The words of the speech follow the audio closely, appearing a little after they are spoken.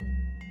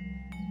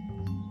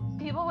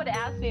people would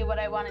ask me what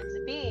I wanted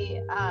to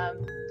be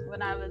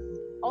when I was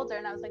older,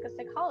 and I was like a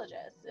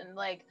psychologist. And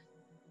like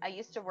I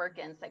used to work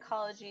in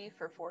psychology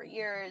for 4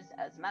 years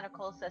as a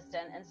medical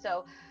assistant. And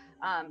so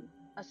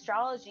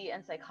astrology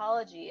and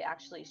psychology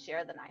actually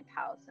share the ninth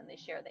house and they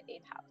share the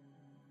eighth house.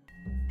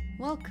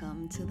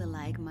 Welcome to the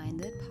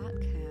Like-Minded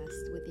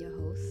podcast with your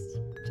host,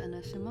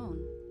 Jenna Shimon.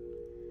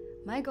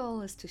 My goal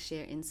is to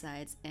share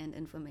insights and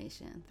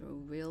information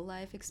through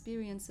real-life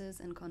experiences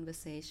and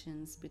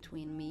conversations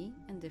between me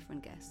and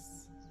different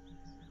guests.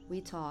 We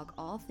talk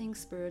all things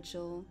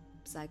spiritual,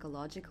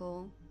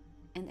 psychological,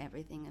 and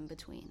everything in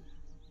between.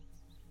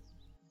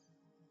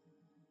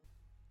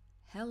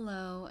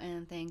 Hello,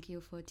 and thank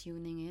you for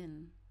tuning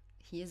in.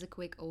 Here's a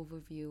quick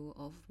overview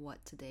of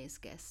what today's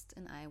guest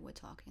and I were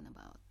talking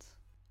about.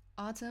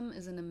 Autumn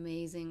is an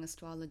amazing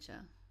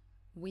astrologer.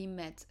 We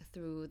met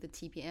through the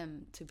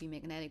TPM to be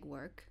magnetic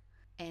work,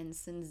 and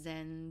since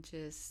then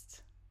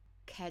just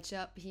catch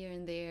up here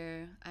and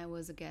there. I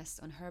was a guest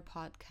on her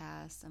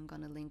podcast. I'm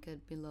gonna link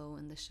it below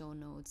in the show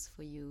notes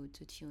for you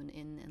to tune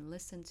in and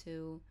listen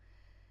to.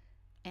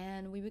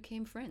 And we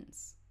became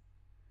friends.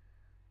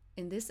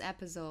 In this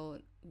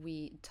episode,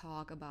 we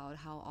talk about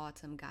how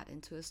Autumn got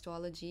into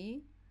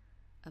astrology,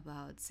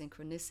 about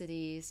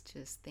synchronicities,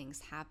 just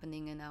things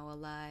happening in our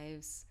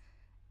lives.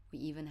 We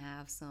even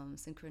have some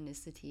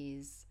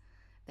synchronicities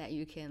that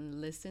you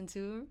can listen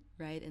to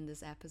right in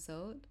this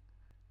episode.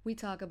 We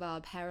talk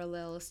about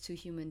parallels to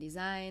human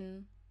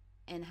design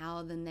and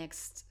how the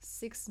next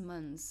 6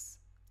 months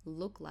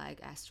look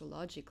like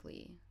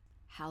astrologically,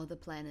 how the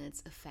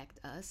planets affect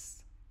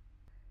us,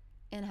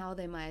 and how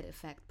they might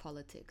affect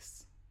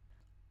politics.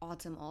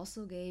 Autumn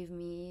also gave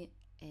me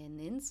an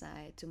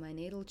insight to my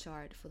natal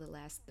chart for the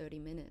last 30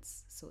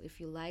 minutes. So if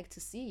you like to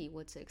see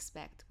what to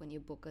expect when you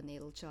book a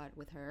natal chart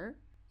with her,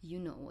 you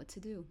know what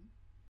to do.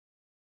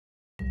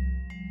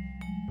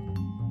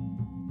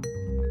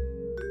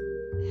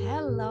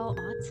 Hello,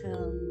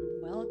 Autumn.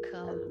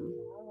 Welcome.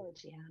 Hello,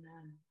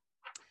 Gianna.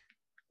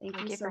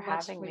 Thank you so for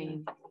much having for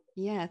me.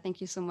 Yeah,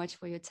 thank you so much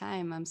for your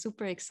time. I'm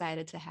super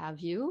excited to have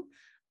you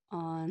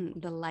on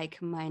the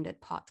Like-Minded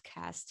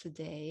podcast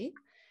today.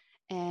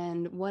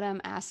 And what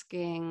I'm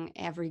asking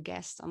every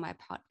guest on my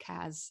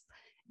podcast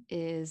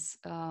is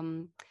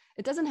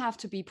it doesn't have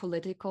to be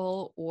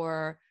political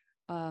or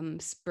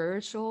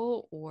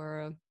spiritual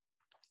or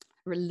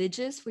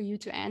religious for you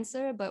to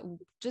answer, but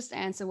just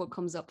answer what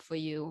comes up for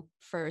you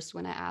first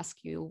when I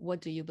ask you,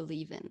 what do you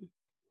believe in?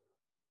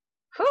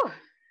 Whew.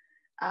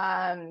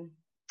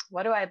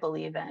 What do I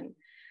believe in?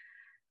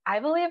 I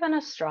believe in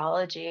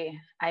astrology.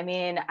 I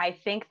mean, I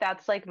think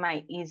that's like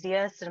my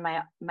easiest and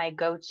my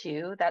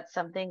go-to. That's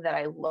something that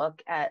I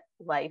look at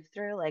life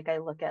through. Like I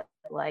look at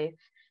life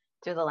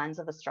through the lens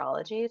of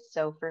astrology.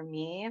 So for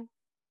me,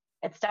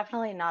 it's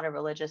definitely not a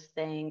religious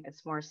thing.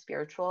 It's more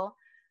spiritual,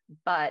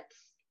 but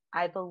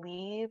I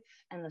believe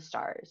in the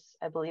stars.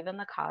 I believe in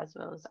the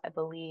cosmos. I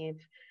believe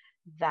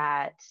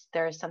that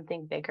there is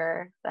something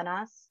bigger than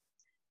us,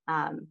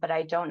 but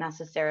I don't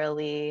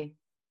necessarily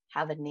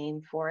have a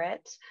name for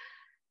it.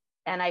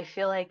 And I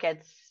feel like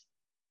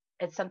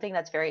it's something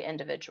that's very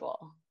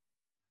individual.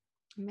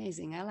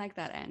 Amazing. I like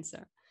that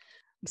answer.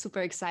 I'm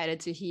super excited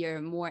to hear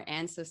more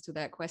answers to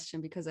that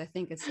question because I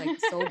think it's like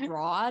so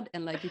broad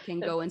and like you can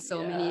go in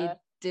so many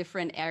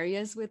different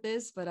areas with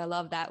this, but I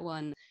love that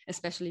one,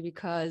 especially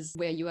because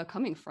where you are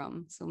coming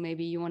from. So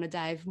maybe you want to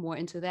dive more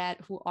into that.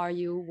 Who are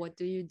you? What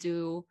do you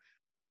do?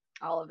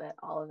 All of it,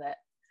 all of it.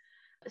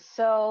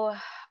 So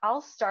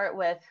I'll start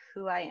with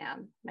who I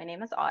am. My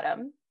name is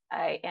Autumn.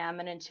 I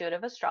am an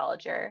intuitive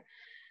astrologer,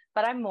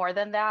 but I'm more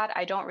than that.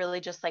 I don't really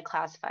just like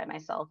classify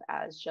myself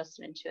as just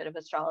an intuitive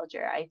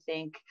astrologer. I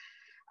think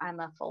I'm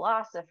a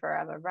philosopher,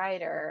 I'm a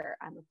writer,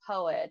 I'm a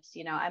poet,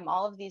 I'm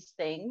all of these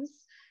things.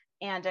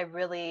 And I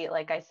really,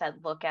 like I said,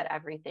 look at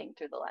everything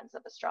through the lens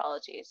of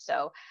astrology.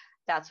 So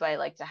that's why I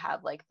like to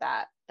have like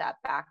that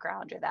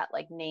background or that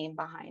like name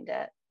behind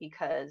it,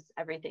 because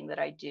everything that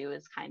I do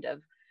is kind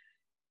of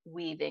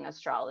weaving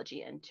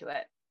astrology into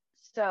it.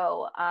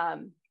 So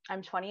I'm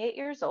 28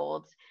 years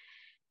old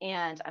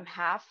and I'm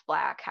half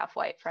Black, half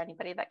white for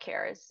anybody that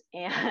cares.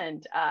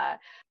 And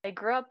I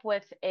grew up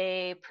with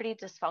a pretty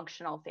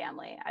dysfunctional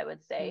family, I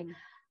would say.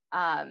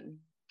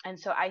 And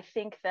so I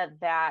think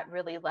that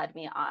really led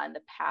me on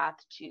the path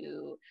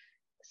to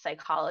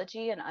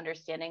psychology and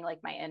understanding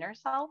like my inner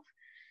self.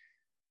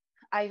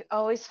 I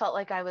always felt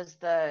like I was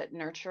the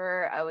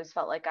nurturer. I always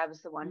felt like I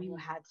was the one who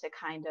had to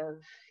kind of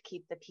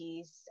keep the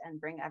peace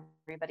and bring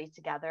everybody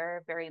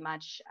together, very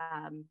much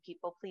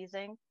people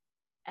pleasing.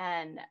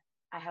 And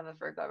I have a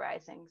Virgo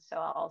rising, so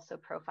I'll also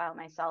profile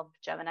myself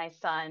Gemini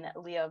sun,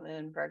 Leo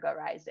moon, Virgo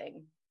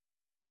rising.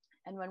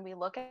 And when we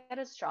look at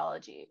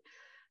astrology,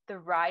 the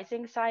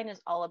rising sign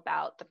is all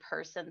about the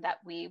person that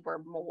we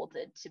were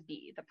molded to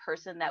be, the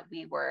person that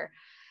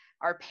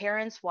our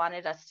parents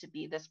wanted us to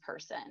be this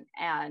person.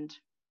 And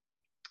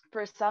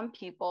for some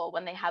people,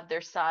 when they have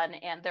their sun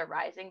and their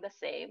rising the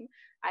same,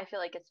 I feel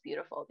like it's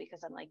beautiful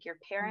because I'm like, your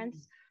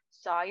parents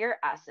saw your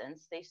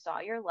essence, they saw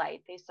your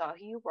light, they saw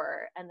who you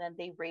were, and then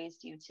they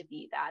raised you to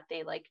be that.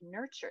 They like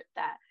nurtured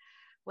that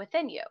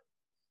within you.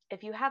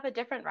 If you have a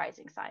different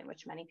rising sign,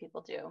 which many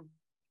people do,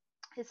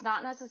 it's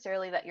not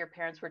necessarily that your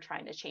parents were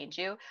trying to change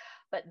you,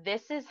 but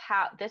this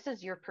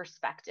is your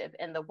perspective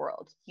in the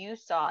world. You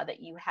saw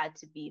that you had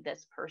to be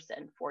this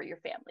person for your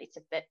family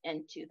to fit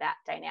into that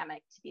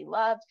dynamic, to be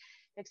loved,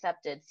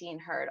 accepted, seen,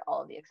 heard,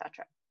 all of the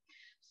etc.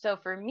 So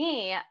for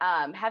me,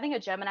 having a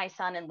Gemini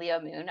sun and Leo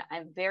moon,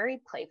 I'm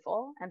very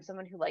playful. I'm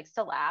someone who likes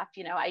to laugh.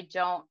 You know, I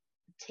don't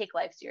take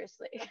life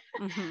seriously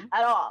Mm-hmm.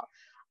 at all.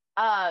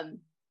 Um,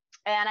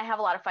 and I have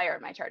a lot of fire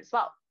in my chart as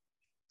well.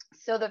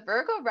 So the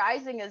Virgo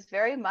rising is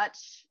very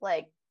much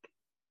like,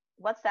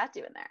 what's that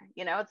doing there?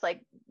 You know, it's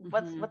like,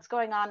 Mm-hmm. what's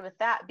going on with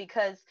that?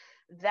 Because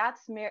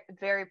that's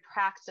very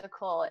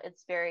practical.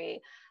 It's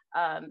very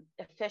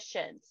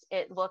efficient.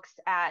 It looks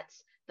at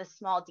the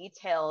small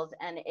details,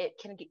 and it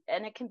can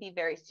be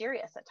very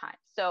serious at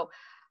times. So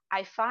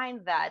I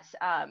find that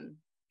I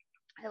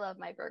love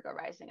my Virgo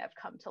rising. I've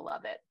come to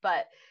love it,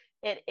 but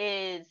it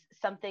is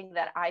something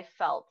that I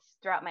felt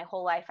throughout my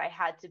whole life. I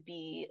had to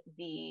be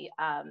the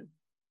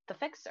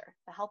fixer,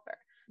 the helper,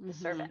 the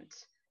Mm-hmm.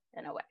 servant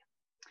in a way.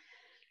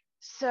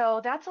 So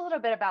that's a little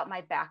bit about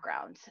my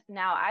background.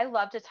 Now, I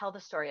love to tell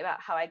the story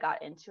about how I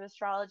got into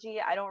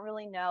astrology. I don't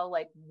really know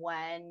like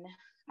when.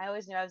 I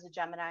always knew I was a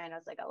Gemini, and I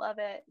was like, I love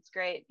it. It's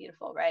great,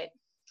 beautiful, right?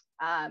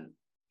 Um,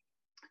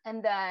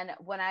 and then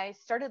when I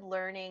started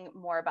learning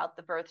more about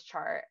the birth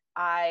chart,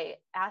 I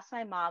asked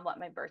my mom what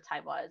my birth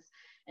time was,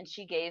 and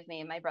she gave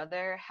me. My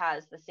brother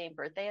has the same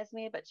birthday as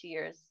me, but 2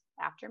 years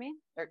after me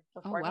or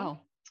Oh, before me. wow.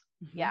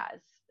 Mm-hmm. Yeah,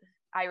 it's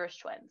Irish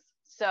twins.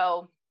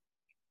 So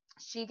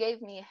she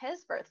gave me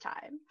his birth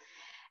time.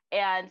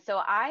 And so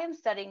I am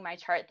studying my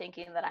chart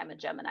thinking that I'm a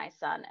Gemini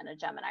sun and a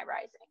Gemini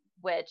rising,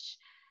 which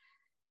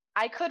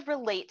I could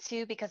relate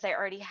to because I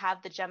already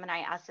have the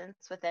Gemini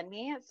essence within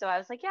me. So I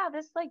was like, yeah,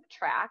 this like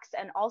tracks.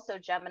 And also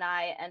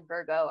Gemini and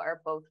Virgo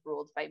are both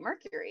ruled by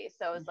Mercury.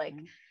 So it was like,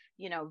 Mm-hmm.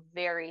 you know,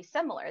 very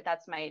similar.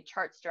 That's my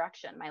chart's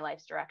direction. My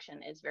life's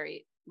direction is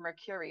very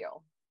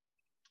mercurial.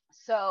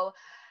 So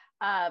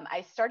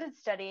I started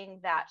studying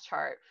that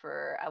chart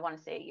for, I want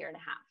to say, a year and a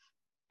half.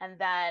 And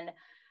then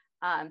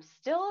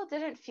still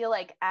didn't feel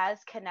like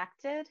as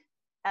connected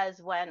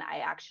as when I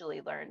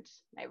actually learned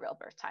my real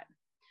birth time.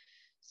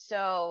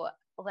 So,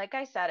 like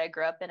I said, I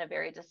grew up in a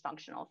very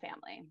dysfunctional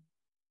family.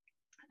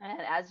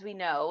 And as we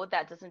know,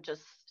 that doesn't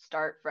just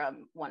start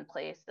from one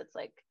place that's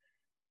like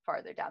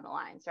farther down the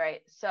lines,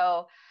 right?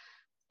 So,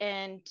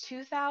 in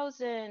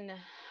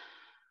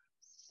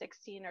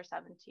 2016 or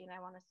 17, I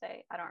want to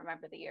say, I don't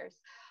remember the years,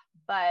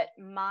 but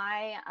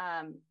my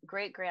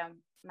great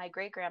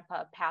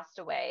grandpa passed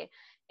away,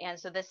 and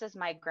so this is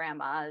my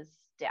grandma's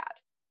dad.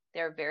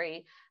 They're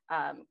very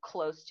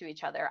close to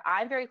each other.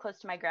 I'm very close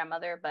to my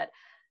grandmother, but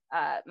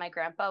my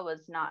grandpa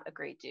was not a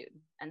great dude,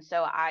 and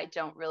so I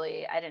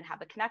didn't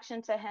have a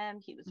connection to him.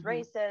 He was Mm-hmm.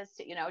 racist,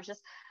 you know.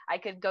 Just I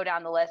could go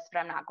down the list, but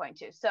I'm not going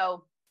to.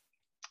 So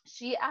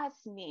she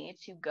asked me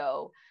to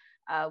go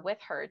with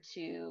her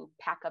to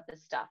pack up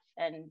his stuff.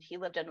 And he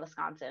lived in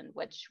Wisconsin,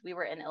 which we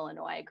were in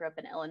Illinois. I grew up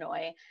in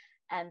Illinois,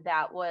 and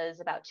that was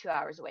about 2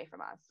 hours away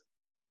from us.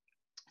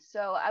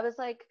 So I was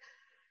like,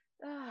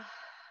 oh,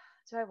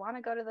 do I want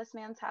to go to this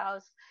man's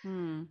house?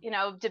 Mm. You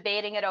know,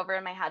 debating it over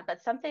in my head.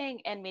 But something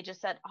in me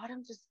just said,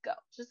 Autumn, just go.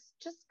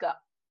 Just go.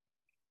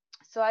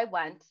 So I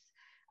went.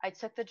 I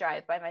took the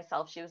drive by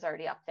myself. She was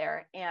already up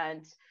there.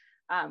 And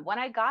when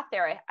I got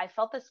there, I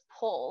felt this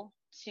pull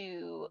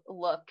to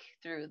look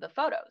through the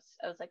photos.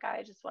 I was like,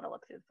 I just want to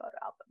look through the photo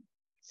album.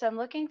 So I'm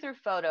looking through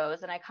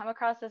photos, and I come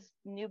across this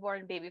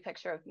newborn baby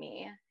picture of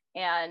me,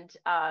 and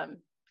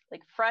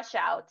like fresh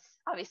out,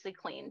 obviously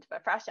cleaned,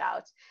 but fresh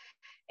out.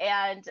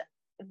 And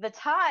the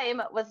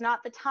time was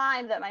not the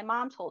time that my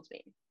mom told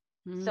me.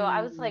 So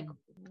I was like, Mm.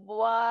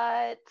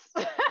 what?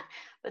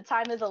 The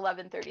time is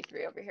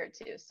 11:33 over here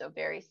too, so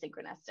very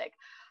synchronistic.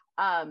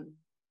 Um,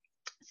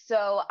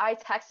 so I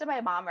texted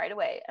my mom right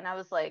away, and I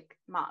was like,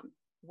 Mom,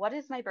 what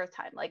is my birth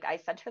time? Like, I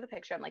sent her the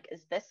picture. I'm like,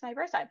 is this my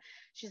birth time?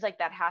 She's like,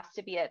 that has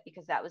to be it,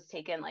 because that was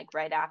taken like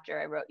right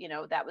after I wrote, you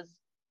know, that was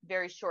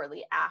very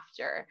shortly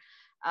after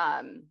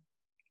um,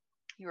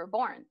 you were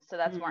born. So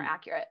that's more Mm.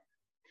 accurate.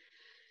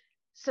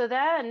 So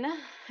then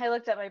I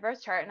looked at my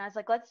birth chart, and I was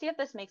like, let's see if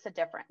this makes a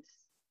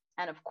difference.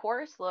 And of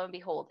course, lo and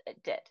behold,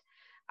 it did.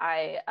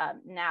 I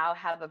now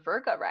have a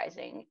Virgo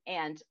rising,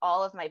 and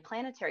all of my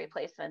planetary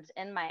placements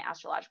in my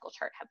astrological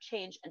chart have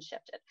changed and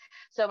shifted.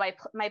 So my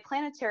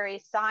planetary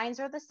signs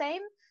are the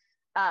same,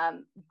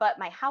 but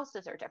my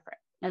houses are different.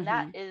 And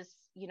that Mm-hmm. is,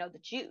 you know, the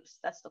juice.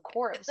 That's the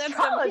core of That's the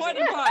astrology.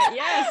 important part.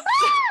 Yes.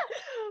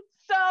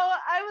 So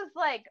I was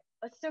like,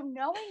 so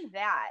knowing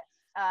that,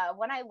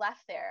 when I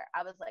left there,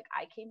 I was like,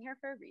 I came here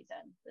for a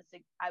reason.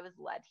 I was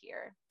led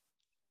here.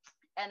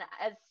 And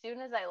as soon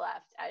as I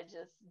left, I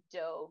just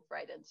dove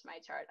right into my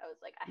chart. I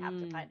was like, I have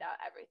to Mm. find out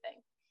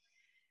everything.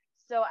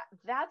 So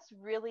that's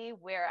really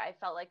where I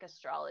felt like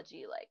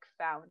astrology like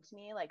found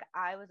me. Like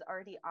I was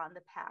already on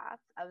the path.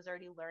 I was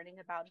already learning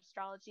about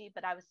astrology,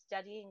 but I was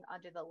studying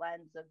under the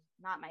lens of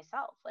not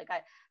myself. Like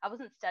I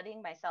wasn't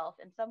studying myself.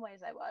 In some ways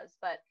I was,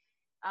 but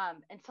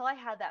until I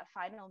had that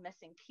final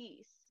missing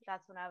piece,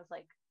 that's when I was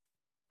like,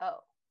 oh,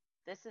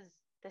 this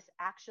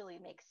actually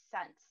makes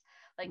sense.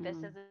 Like this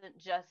Mm. isn't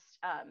just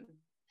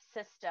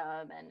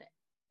system, and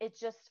it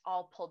just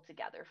all pulled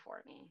together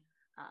for me.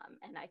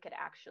 And I could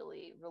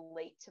actually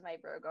relate to my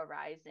Virgo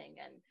rising.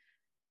 And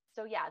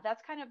so, yeah,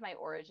 that's kind of my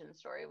origin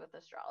story with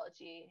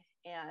astrology.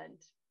 And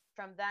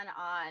from then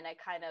on, I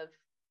kind of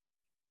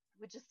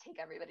would just take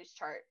everybody's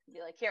chart and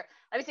be like, here,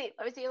 let me see,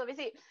 let me see, let me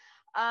see.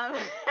 Um,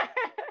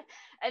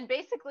 and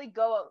basically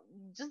go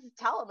just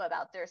tell them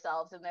about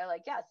themselves. And they're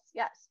like, yes,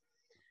 yes.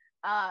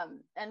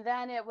 And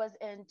then it was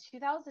in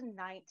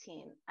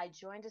 2019, I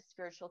joined a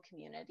spiritual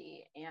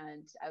community,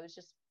 and I was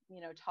just,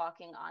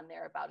 talking on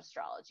there about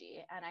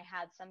astrology. And I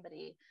had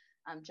somebody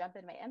jump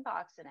in my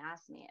inbox and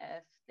ask me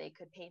if they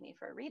could pay me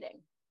for a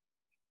reading.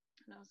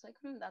 And I was like,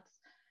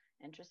 that's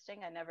interesting.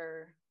 I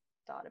never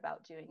thought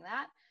about doing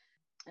that.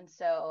 And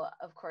so,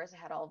 of course,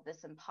 I had all of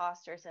this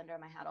imposter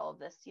syndrome. I had all of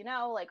this,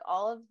 like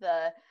all of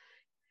the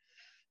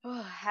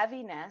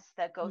heaviness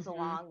that goes Mm-hmm.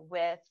 along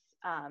with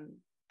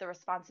the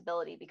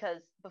responsibility,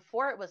 because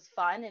before it was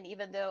fun, and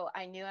even though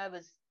I knew I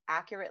was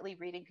accurately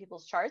reading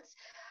people's charts,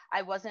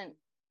 I wasn't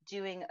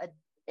doing a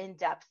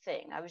in-depth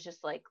thing. I was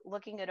just like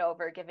looking it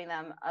over, giving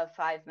them a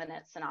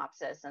 5-minute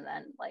synopsis, and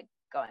then like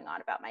going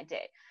on about my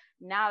day.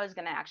 Now I was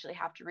going to actually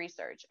have to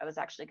research. I was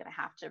actually going to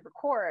have to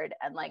record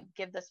and like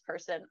give this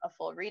person a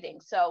full reading.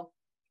 So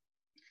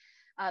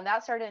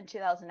that started in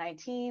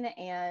 2019,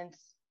 and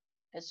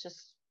it's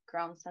just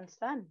grown since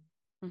then,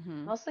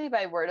 Mm-hmm. mostly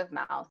by word of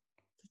mouth.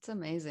 That's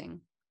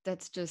amazing.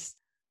 That's just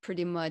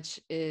pretty much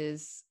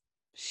is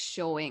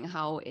showing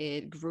how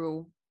it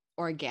grew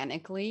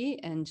organically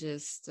and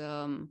just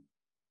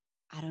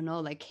I don't know,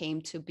 like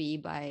came to be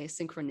by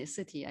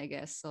synchronicity, I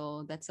guess.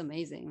 So that's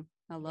amazing.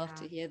 I love Yeah.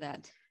 to hear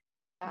that.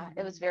 Yeah. It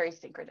Mm-hmm. was very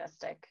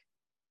synchronistic,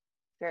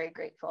 very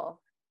grateful.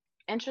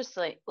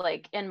 Interestingly,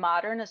 like in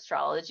modern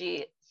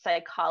astrology,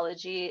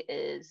 psychology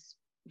is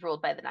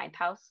ruled by the ninth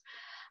house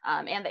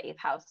and the eighth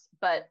house.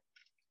 But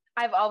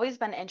I've always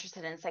been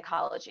interested in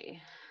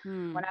psychology.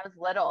 When Hmm. I was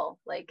little,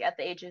 like at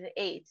the age of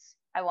 8,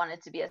 I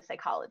wanted to be a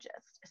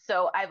psychologist.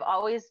 So I've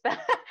always been,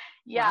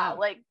 yeah, Wow.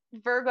 like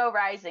Virgo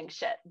rising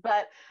shit.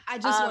 I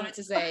just Um, wanted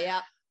to say,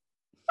 yeah.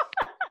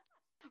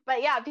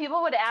 but yeah,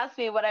 people would ask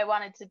me what I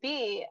wanted to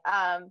be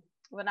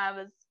when I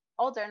was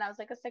older, and I was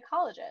like a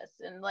psychologist.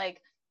 And like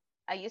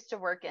I used to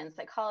work in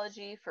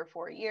psychology for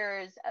 4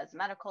 years as a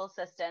medical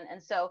assistant,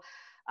 and so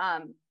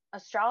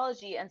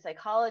astrology and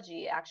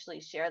psychology actually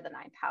share the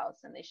ninth house,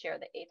 and they share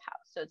the eighth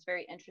house. So it's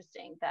very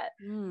interesting that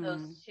those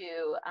Hmm.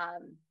 two,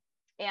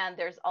 and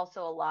there's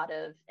also a lot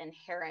of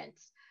inherent,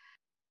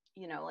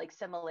 like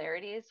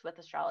similarities with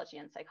astrology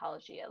and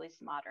psychology, at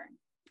least modern.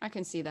 I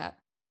can see that.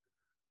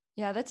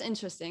 Yeah, that's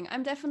interesting.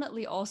 I'm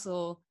definitely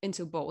also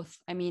into both.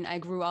 I mean, I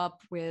grew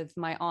up with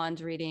my aunt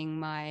reading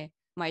my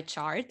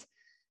chart. Okay.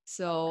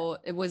 So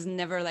it was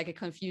never like a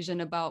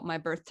confusion about my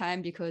birth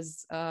time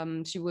because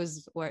she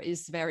was or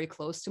is very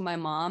close to my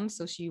mom.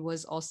 So she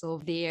was also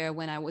there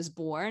when I was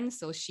born.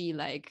 So she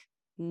like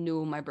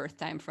knew my birth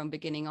time from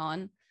beginning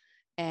on.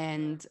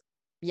 And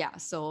yeah,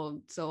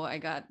 so I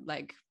got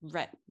like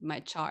read my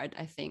chart,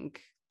 I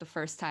think the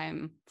first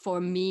time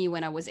for me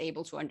when I was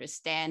able to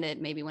understand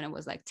it, maybe when I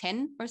was like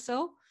 10 or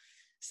so.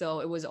 So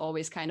it was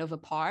always kind of a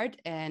part.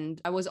 And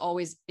I was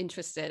always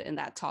interested in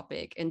that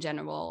topic in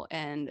general.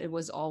 And it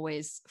was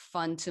always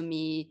fun to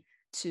me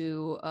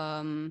to,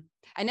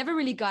 I never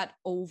really got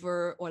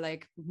over or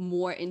like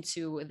more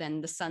into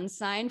than the sun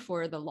sign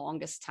for the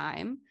longest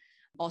time.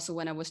 Also,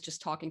 when I was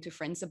just talking to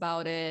friends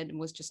about it,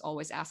 was just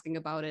always asking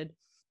about it,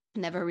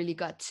 never really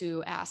got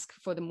to ask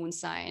for the moon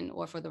sign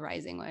or for the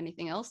rising or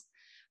anything else.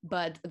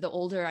 But the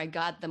older I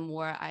got, the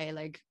more I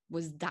like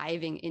was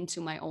diving into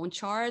my own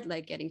chart,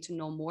 like getting to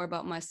know more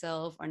about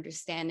myself,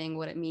 understanding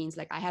what it means.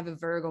 Like I have a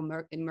Virgo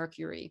in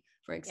Mercury,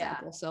 for Yeah,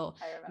 example. So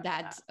I remember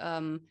that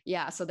that.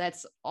 yeah, so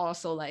that's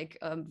also like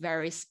a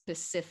very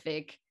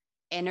specific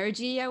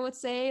energy, I would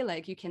say.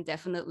 Like you can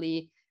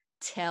definitely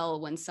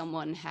tell when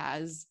someone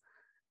has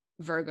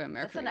Virgo and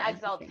It's an Mercury, I think.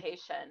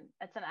 exaltation.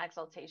 It's an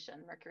exaltation.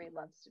 Mercury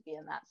loves to be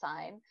in that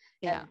sign.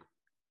 Yeah. And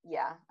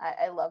yeah,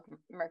 I love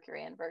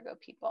Mercury and Virgo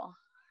people.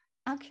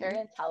 Very Okay.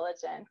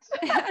 intelligent.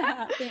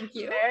 Thank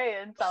you. Very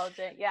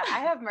intelligent. Yeah, I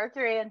have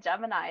Mercury in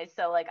Gemini.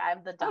 So, like,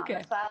 I'm the Okay.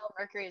 domicile.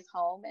 Mercury's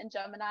home in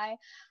Gemini.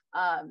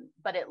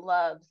 But it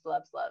loves,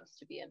 loves, loves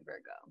to be in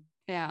Virgo.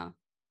 Yeah.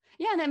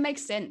 Yeah, and that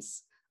makes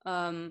sense.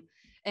 Um,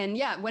 and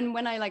yeah,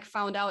 when I like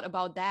found out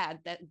about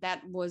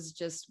that was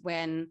just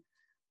when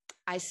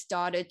I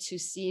started to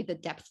see the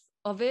depth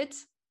of it.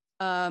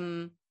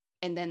 Um,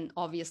 and then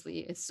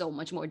obviously it's so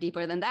much more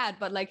deeper than that.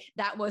 But like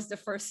that was the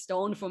first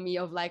stone for me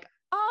of like,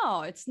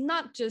 oh, it's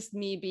not just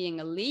me being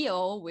a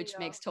Leo, which Leo,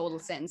 makes total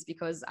yeah. sense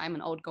because I'm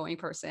an outgoing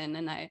person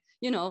and I,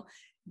 you know,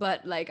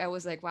 But like, I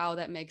was like, wow,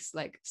 that makes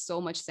like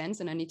so much sense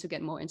and I need to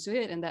get more into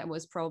it. And that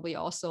was probably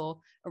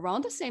also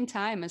around the same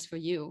time as for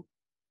you.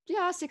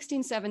 Yeah,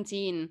 16,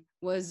 17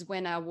 was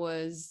when I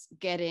was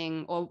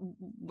getting, or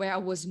where I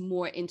was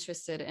more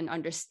interested in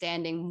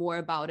understanding more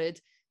about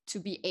it, to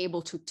be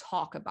able to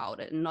talk about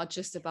it and not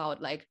just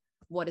about like,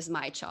 what is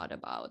my chart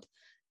about?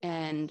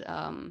 And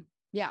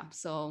yeah,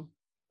 so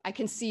I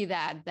can see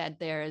that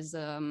there's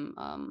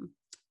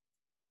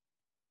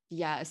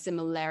yeah, a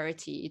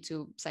similarity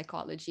to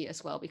psychology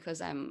as well,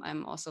 because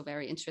I'm also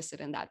very interested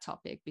in that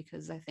topic,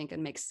 because I think it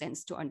makes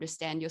sense to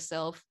understand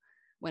yourself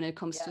when it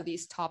comes to Yes.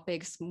 these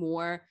topics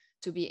more,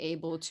 to be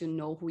able to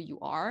know who you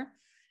are.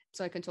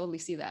 So I can totally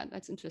see that.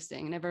 That's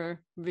interesting. I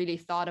never really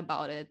thought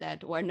about it,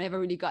 that, or never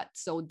really got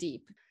so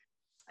deep.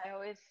 I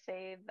always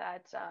say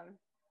that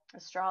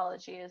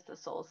astrology is the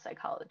soul's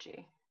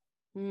psychology.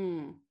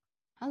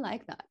 I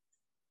like that.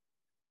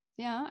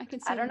 Yeah, I can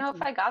I see don't that know if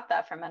too. I got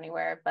that from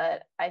anywhere,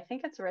 but I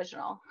think it's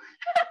original.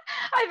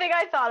 I think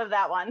I thought of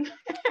that one.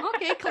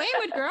 Okay, claim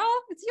it, girl.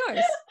 It's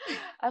yours.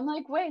 I'm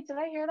like, wait, did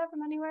I hear that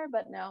from anywhere?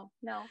 But no,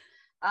 no.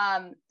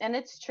 And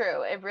it's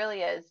true. It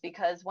really is,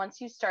 because once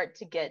you start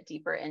to get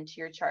deeper into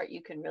your chart,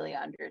 you can really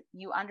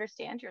you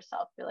understand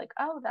yourself. You're like,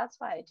 oh, that's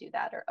why I do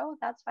that, or oh,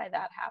 that's why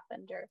that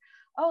happened, or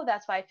oh,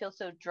 that's why I feel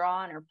so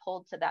drawn or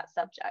pulled to that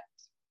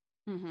subject.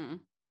 Mm-hmm.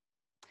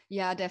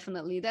 Yeah,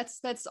 definitely.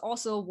 That's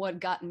also what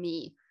got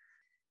me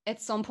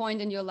at some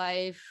point in your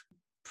life,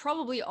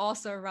 probably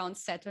also around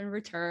Saturn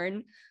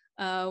return,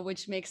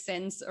 which makes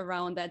sense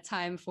around that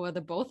time for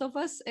the both of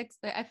us,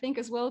 I think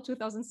as well,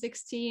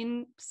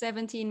 2016,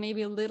 17,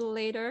 maybe a little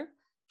later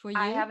for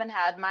I you. haven't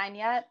had mine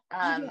yet. Oh,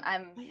 yeah.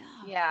 I'm Oh, yeah.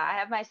 Yeah, I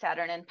have my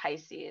Saturn in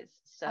Pisces,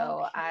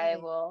 so Okay. I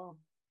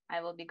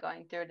will be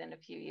going through it in a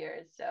few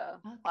years. So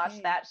watch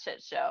Okay. that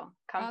shit show.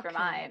 Come for Okay.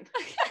 mine.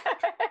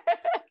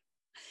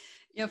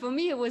 Yeah, for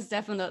me, it was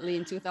definitely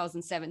in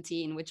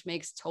 2017, which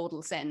makes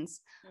total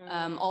sense.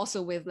 Mm.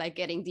 Also, with like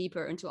getting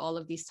deeper into all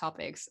of these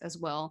topics as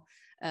well,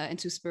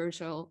 into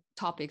spiritual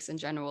topics in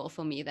general,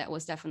 for me, that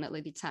was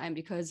definitely the time,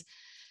 because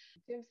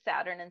Do you have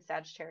Saturn in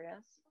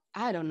Sagittarius?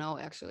 I don't know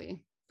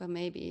actually, but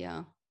maybe,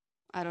 yeah,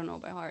 I don't know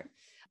by heart.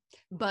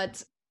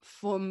 But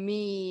for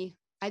me,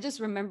 I just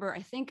remember,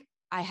 I think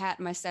I had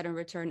my Saturn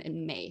return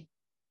in May,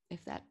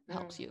 if that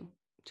helps Mm. you,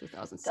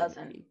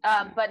 Doesn't.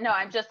 2017. But no,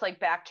 I'm just like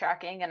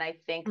backtracking, and I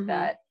think Mm-hmm.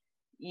 that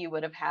you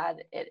would have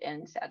had it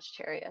in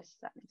Sagittarius.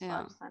 That makes a lot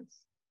Yeah, of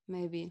sense.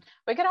 maybe.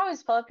 We could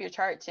always pull up your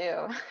chart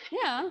too.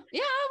 Yeah,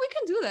 yeah, we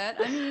can do that.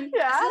 I mean, I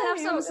Yeah, still have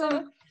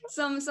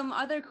you, some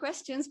other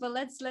questions, but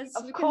let's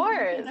of we can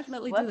course.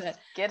 definitely do Let's that.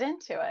 get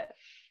into it.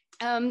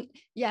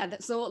 Yeah,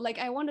 so like,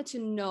 I wanted to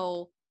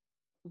know,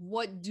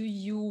 what do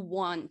you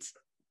want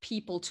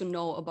people to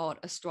know about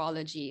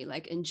astrology,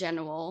 like in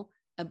general,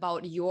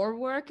 about your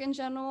work in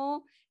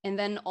general, and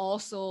then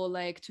also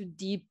like to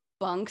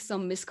debunk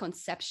some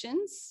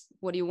misconceptions.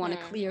 What do you want to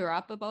Hmm. clear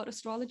up about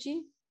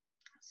astrology?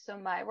 So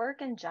my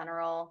work in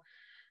general,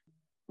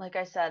 like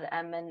I said,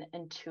 I'm an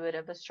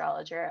intuitive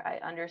astrologer. I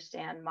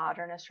understand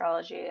modern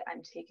astrology.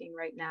 I'm taking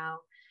right now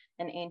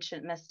an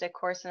ancient mystic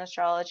course in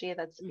astrology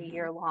that's a Mm-hmm.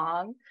 year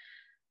long.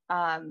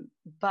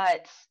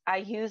 But I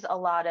use a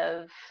lot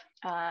of,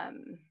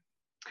 um,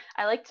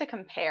 I like to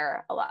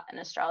compare a lot in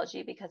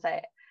astrology, because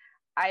I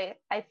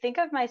think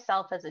of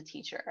myself as a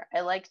teacher.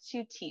 I like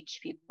to teach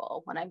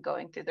people when I'm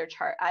going through their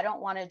chart. I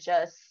don't want to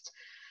just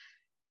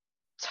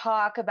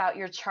talk about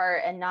your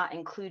chart and not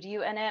include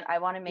you in it. I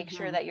want to make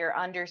sure Mm-hmm. that you're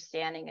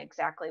understanding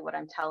exactly what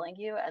I'm telling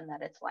you and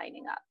that it's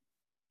lining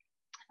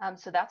up.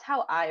 So that's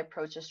how I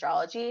approach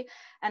astrology.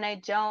 And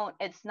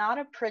it's not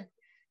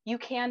you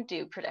can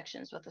do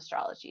predictions with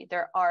astrology.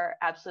 There are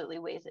absolutely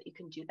ways that you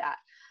can do that.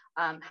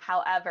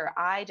 However,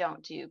 I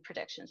don't do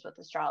predictions with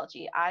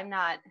astrology.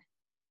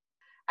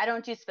 I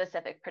don't do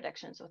specific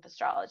predictions with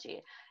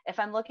astrology. If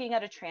I'm looking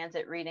at a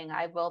transit reading,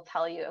 I will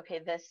tell you,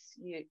 okay,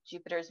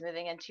 Jupiter is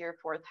moving into your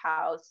fourth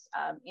house.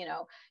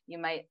 You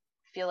might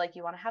feel like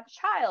you want to have a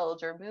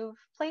child or move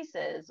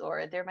places,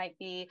 or there might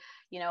be,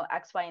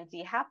 X, Y, and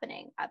Z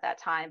happening at that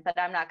time. But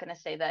I'm not going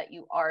to say that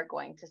you are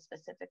going to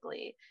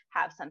specifically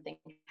have something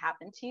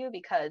happen to you,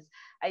 because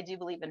I do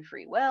believe in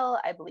free will.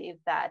 I believe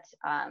that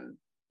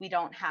we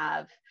don't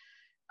have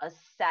a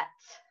set.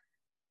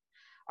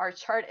 Our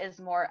chart is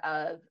more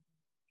of,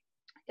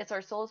 it's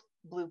our soul's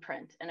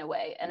blueprint in a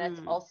way, and it's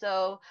Mm.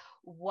 also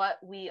what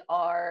we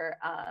are,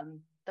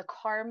 the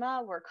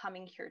karma we're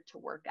coming here to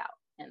work out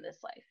in this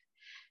life.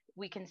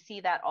 We can see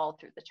that all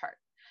through the chart.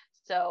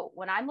 So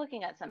when I'm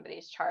looking at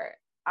somebody's chart,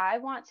 I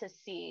want to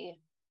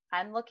see,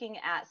 I'm looking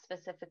at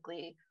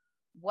specifically,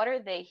 what are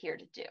they here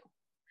to do?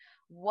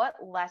 What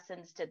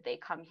lessons did they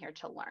come here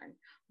to learn?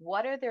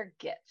 What are their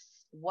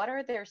gifts? What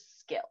are their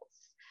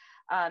skills?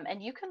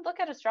 And you can look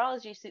at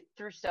astrology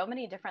through so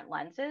many different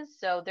lenses.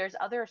 So there's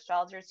other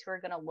astrologers who are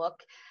going to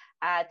look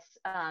at,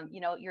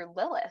 your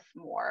Lilith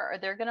more, or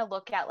they're going to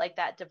look at like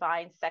that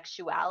divine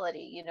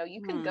sexuality.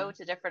 You can go Mm.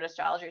 to different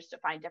astrologers to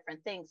find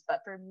different things.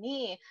 But for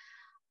me,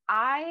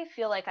 I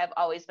feel like I've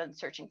always been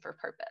searching for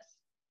purpose.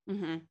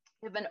 Mm-hmm.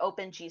 have an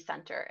open G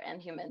center in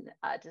human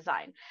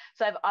design.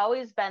 So I've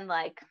always been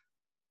like,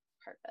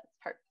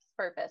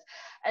 purpose.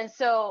 And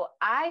so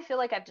I feel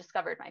like I've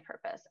discovered my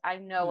purpose. I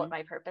know what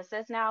my purpose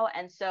is now.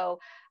 And so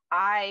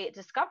I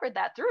discovered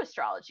that through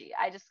astrology.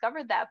 I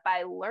discovered that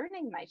by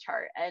learning my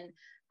chart and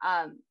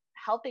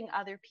helping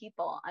other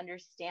people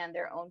understand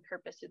their own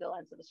purpose through the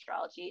lens of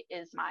astrology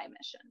is my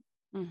mission.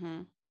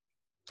 Mm-hmm.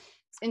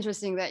 It's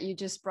interesting that you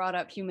just brought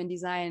up human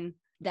design.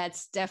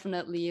 That's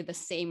definitely the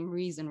same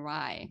reason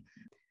why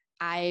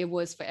I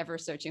was forever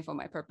searching for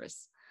my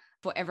purpose,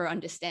 forever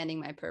understanding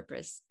my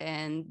purpose.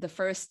 And the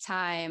first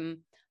time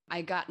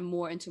I got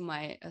more into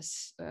my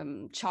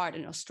chart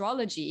in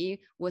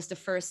astrology was the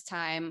first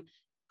time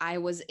I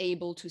was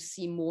able to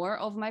see more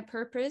of my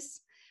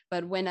purpose.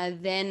 But when I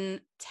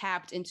then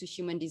tapped into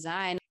human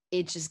design,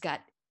 it just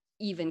got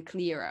even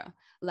clearer.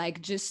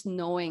 Like just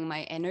knowing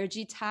my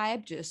energy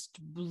type just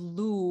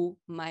blew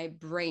my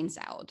brains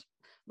out.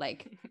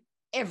 Like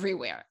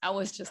everywhere. I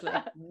was just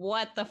like,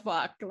 what the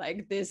fuck?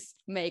 Like this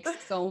makes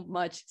so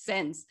much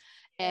sense.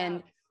 Yeah.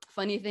 And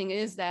funny thing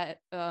is that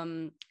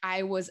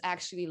I was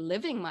actually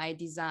living my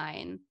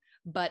design,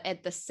 but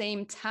at the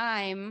same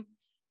time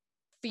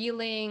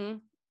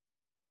feeling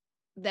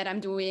that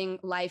I'm doing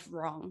life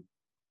wrong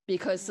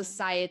because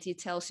society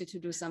tells you to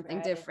do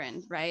something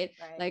different, right?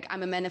 Like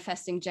I'm a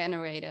manifesting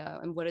generator,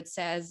 and what it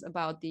says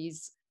about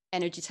these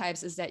energy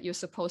types is that you're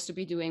supposed to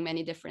be doing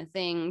many different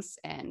things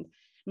and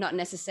not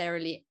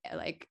necessarily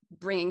like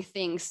bringing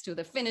things to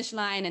the finish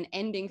line and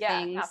ending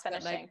things. Not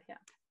finishing.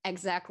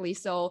 Exactly.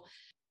 So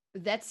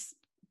that's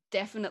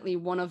definitely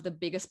one of the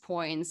biggest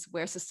points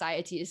where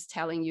society is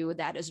telling you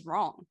that is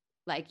wrong.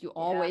 Like you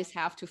always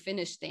have to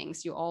finish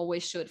things. You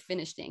always should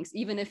finish things,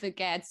 even if it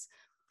gets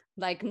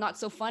like not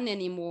so fun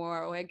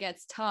anymore or it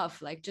gets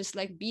tough. Like just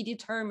like be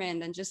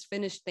determined and just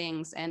finish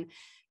things. And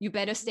you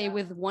better stay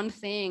with one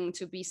thing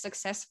to be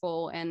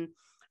successful. And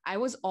I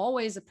was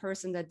always a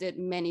person that did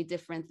many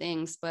different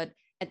things, but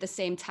at the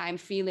same time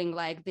feeling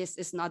like this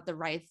is not the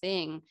right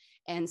thing.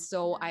 And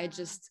so I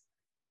just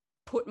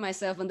put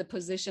myself in the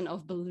position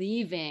of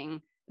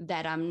believing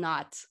that I'm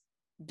not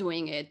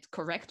doing it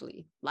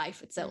correctly,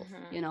 life itself,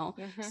 you know?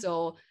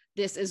 So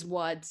this is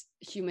what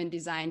human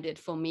design did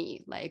for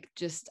me. Like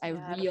just I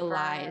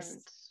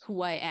realized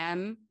who I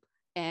am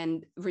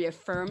and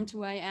reaffirmed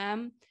who I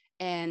am,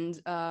 and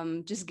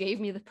just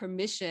gave me the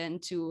permission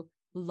to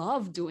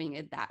love doing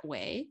it that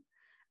way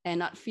and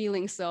not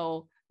feeling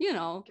so, you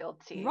know,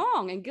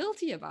 wrong and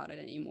guilty about it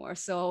anymore.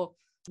 So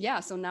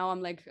so now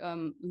I'm like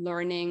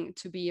learning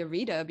to be a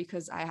reader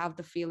because I have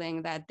the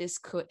feeling that this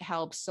could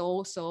help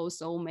so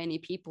many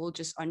people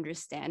just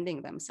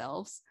understanding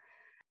themselves.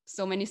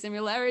 So many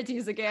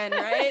similarities again,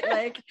 right?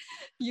 Like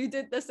you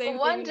did the same thing.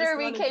 Wonder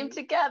we came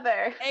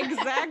together.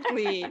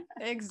 Exactly.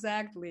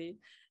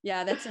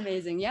 Yeah, that's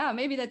amazing. Yeah,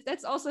 maybe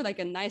that's also like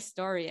a nice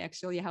story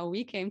actually, how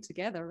we came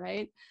together,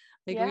 right?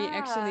 Like we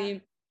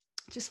actually,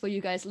 just for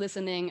you guys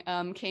listening,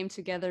 came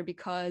together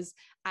because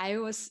I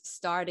was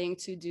starting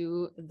to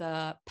do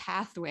the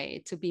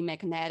Pathway to Be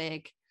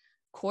Magnetic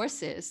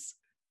courses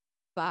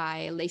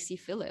by Lacey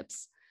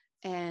Phillips.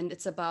 And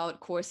it's about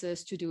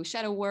courses to do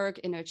shadow work,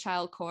 inner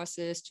child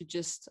courses, to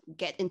just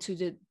get into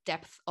the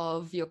depth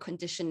of your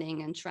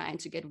conditioning and trying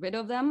to get rid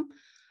of them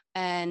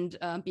and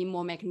be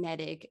more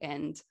magnetic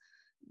and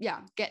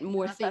get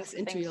more things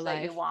into your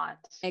life. You want.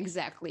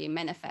 Exactly,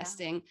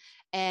 manifesting.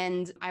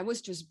 And I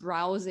was just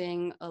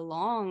browsing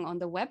along on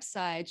the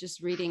website,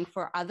 just reading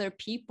for other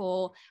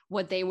people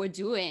what they were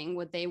doing,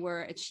 what they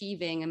were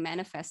achieving and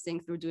manifesting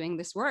through doing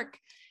this work.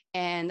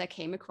 And I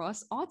came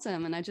across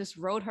Autumn, and I just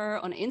wrote her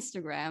on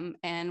Instagram,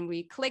 and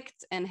we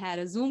clicked and had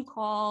a Zoom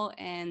call,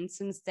 and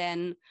since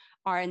then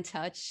are in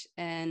touch.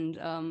 And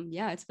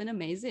it's been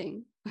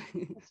amazing.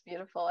 It's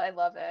beautiful. I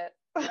love it.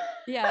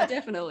 Yeah,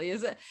 definitely.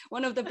 Is it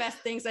one of the best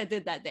things I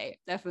did that day?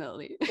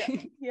 Definitely.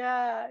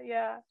 Yeah.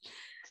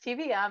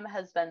 TBM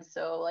has been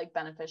so like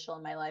beneficial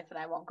in my life, and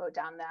I won't go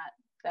down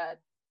that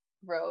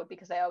road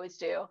because I always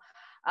do.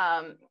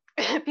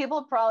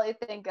 People probably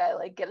think I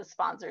like get a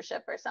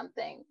sponsorship or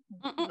something.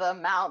 The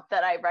amount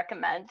that I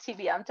recommend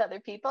TBM to other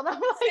people, I'm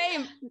like,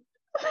 same.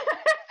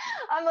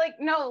 I'm like,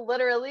 no,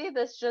 literally,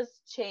 this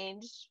just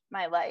changed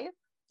my life.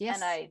 Yes.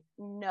 And I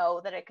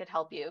know that it could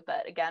help you.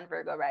 But again,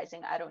 Virgo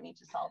rising, I don't need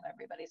to solve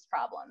everybody's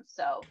problems.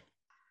 So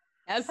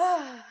yes.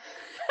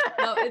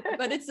 No,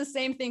 but it's the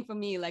same thing for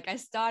me. Like I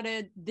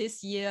started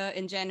this year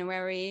in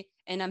January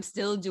and I'm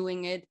still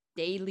doing it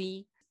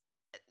daily.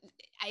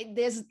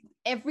 There's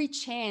every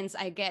chance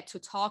I get to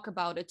talk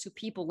about it to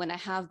people when I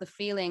have the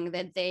feeling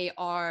that they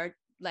are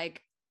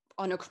like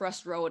on a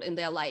crossroad in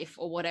their life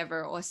or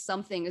whatever, or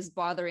something is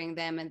bothering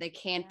them and they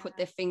can't put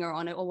their finger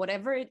on it or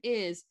whatever it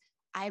is.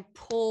 I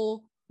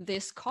pull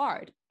this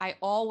card. I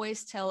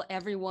always tell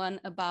everyone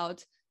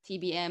about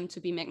TBM to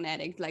be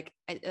magnetic. Like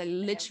I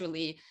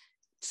literally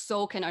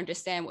so can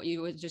understand what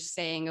you were just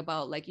saying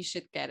about like you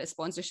should get a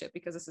sponsorship,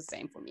 because it's the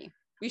same for me.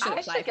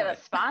 I should get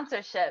a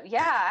sponsorship.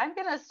 Yeah, I'm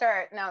gonna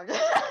start. No,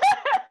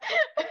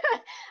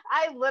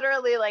 I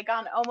literally, like,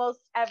 on almost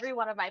every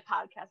one of my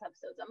podcast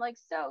episodes, I'm like,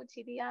 so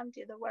TBM,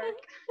 do the work.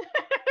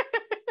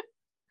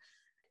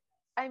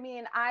 I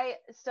mean,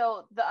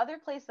 so the other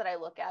place that I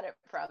look at it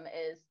from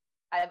is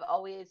I've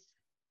always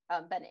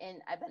I've been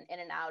in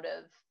and out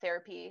of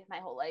therapy my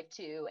whole life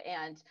too.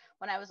 And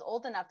when I was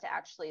old enough to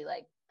actually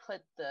like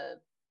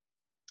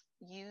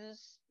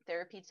use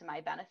therapy to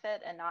my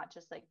benefit and not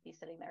just like be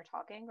sitting there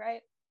talking,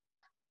 right?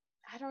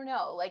 I don't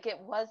know. Like it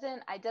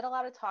wasn't, I did a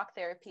lot of talk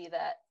therapy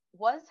that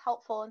was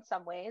helpful in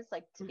some ways,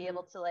 like to be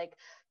able to like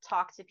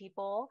talk to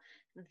people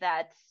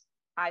that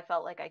I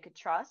felt like I could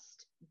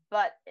trust.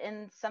 But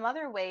in some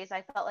other ways,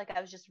 I felt like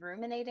I was just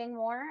ruminating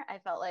more. I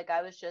felt like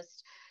I was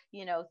just,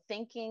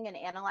 thinking and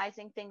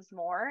analyzing things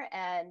more.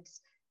 And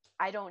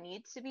I don't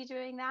need to be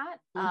doing that.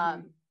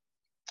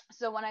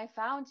 So when I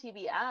found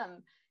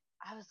TBM,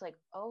 I was like,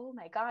 oh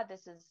my God,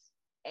 this is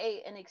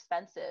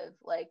inexpensive.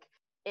 Like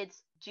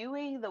it's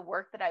doing the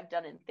work that I've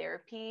done in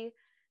therapy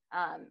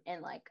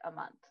in like a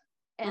month,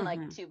 in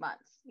like 2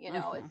 months.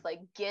 It's like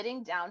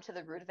getting down to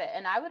the root of it.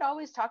 And I would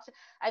always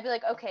I'd be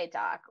like, okay,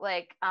 doc,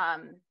 like,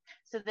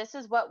 so this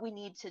is what we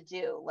need to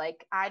do.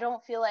 Like, I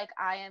don't feel like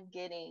I am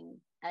getting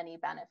any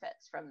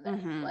benefits from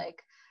this.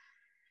 Like,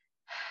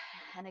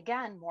 and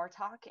again, more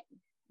talking.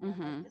 And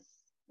I'm like,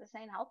 this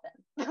ain't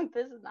helping.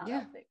 This is not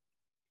helping.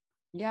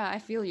 Yeah, I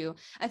feel you.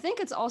 I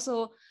think it's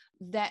also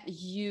that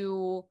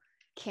you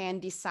can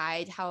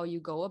decide how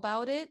you go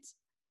about it,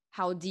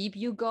 how deep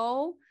you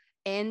go,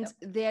 and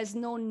there's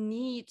no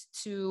need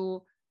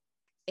to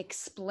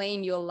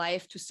explain your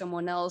life to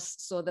someone else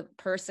so the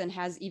person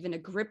has even a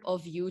grip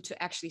of you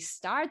to actually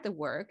start the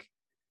work.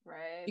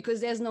 Right.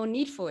 Because there's no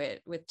need for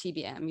it with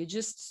TBM. You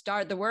just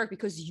start the work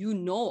because you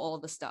know all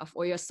the stuff,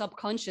 or your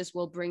subconscious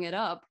will bring it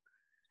up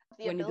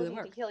when you do the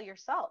work. To heal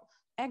yourself.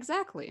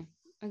 Exactly.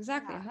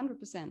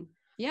 100%.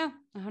 Yeah,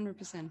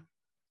 100%.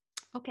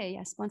 Okay,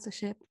 yeah,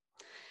 sponsorship.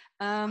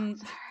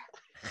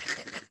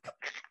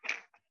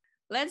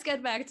 Let's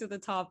get back to the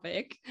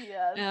topic.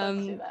 Yes,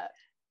 let's do that.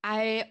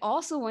 I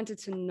also wanted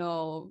to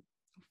know,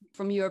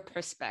 from your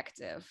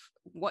perspective,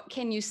 what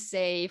can you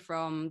say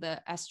from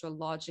the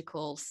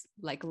astrological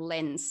like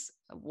lens,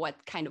 what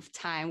kind of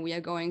time we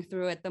are going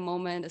through at the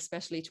moment,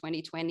 especially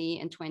 2020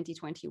 and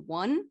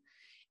 2021?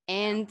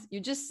 And you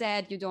just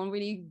said you don't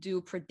really do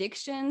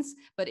predictions,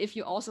 but if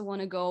you also want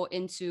to go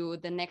into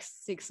the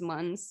next 6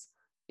 months,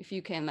 if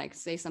you can like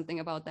say something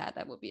about that,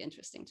 that would be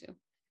interesting too.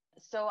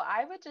 So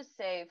I would just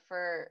say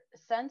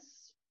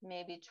since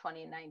maybe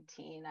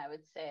 2019, I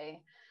would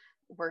say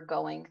we're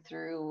going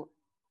through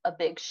a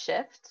big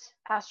shift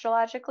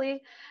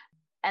astrologically,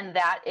 and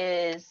that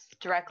is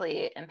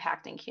directly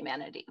impacting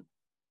humanity.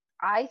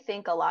 I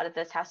think a lot of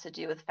this has to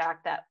do with the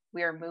fact that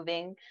we are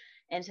moving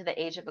into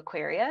the age of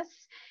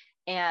Aquarius.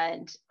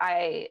 And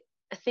I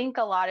think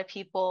a lot of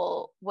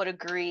people would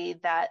agree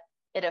that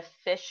it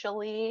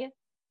officially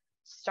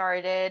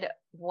started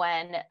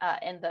when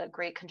in the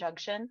Great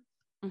Conjunction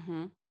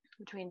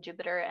between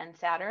Jupiter and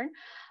Saturn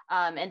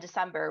in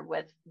December,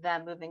 with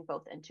them moving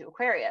both into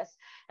Aquarius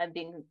and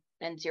being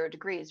in 0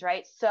 degrees,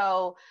 right?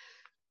 So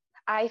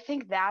I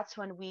think that's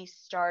when we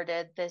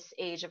started this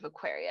age of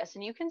Aquarius.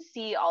 And you can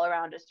see all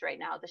around us right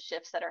now the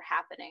shifts that are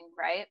happening,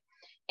 right?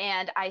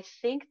 And I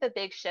think the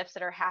big shifts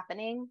that are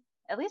happening,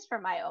 at least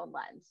from my own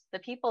lens, the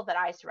people that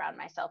I surround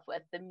myself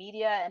with, the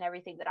media and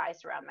everything that I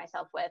surround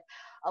myself with,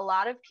 a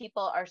lot of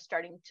people are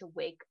starting to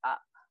wake up.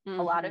 A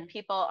lot of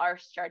people are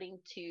starting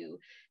to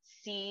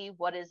see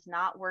what is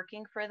not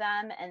working for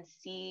them and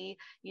see,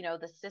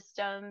 the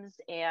systems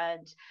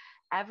and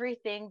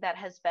everything that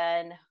has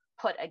been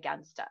put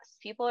against us.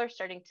 People are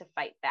starting to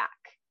fight back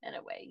in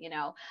a way,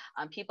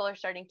 people are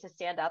starting to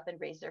stand up and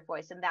raise their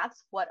voice. And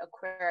that's what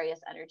Aquarius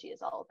energy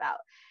is all about.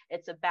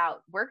 It's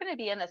about, we're going to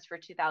be in this for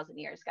 2000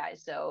 years,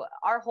 guys. So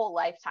our whole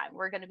lifetime,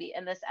 we're going to be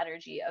in this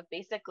energy of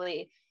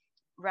basically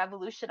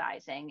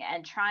revolutionizing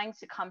and trying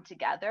to come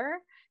together,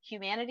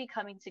 humanity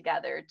coming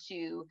together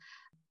to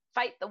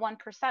fight the 1%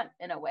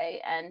 in a way.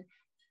 And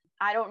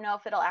I don't know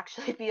if it'll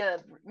actually be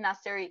a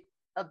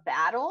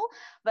battle,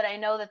 but I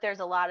know that there's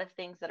a lot of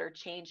things that are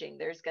changing.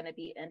 There's going to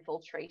be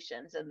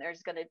infiltrations and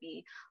there's going to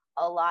be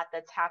a lot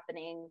that's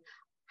happening.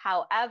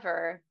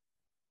 However,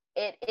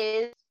 it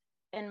is,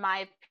 in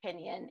my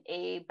opinion,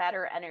 a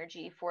better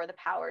energy for the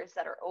powers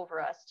that are over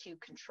us to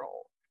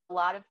control. A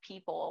lot of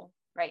people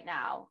right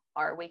now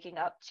are waking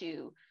up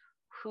to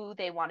who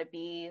they want to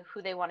be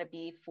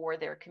for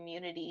their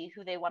community,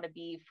 who they want to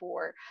be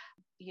for,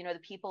 the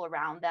people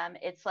around them.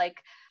 It's like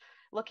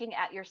looking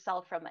at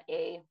yourself from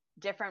a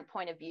different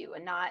point of view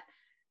and not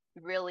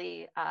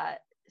really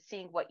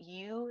seeing what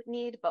you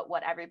need, but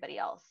what everybody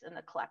else in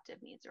the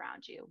collective needs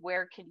around you.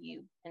 Where can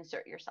you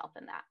insert yourself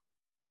in that?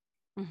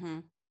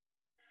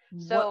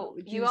 So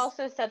you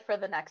also said for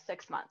the next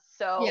 6 months.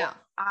 So yeah.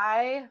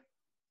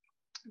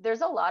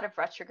 There's a lot of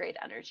retrograde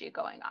energy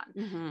going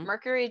on.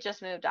 Mercury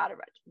just moved out of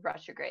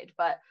retrograde,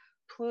 but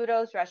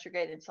Pluto's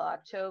retrograde until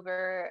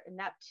October,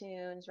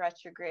 Neptune's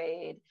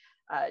retrograde,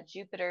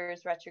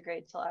 Jupiter's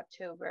retrograde till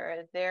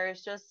October.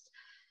 There's just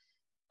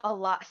A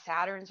lot.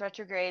 Saturn's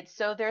retrograde.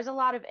 So there's a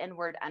lot of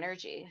inward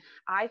energy.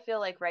 I feel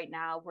like right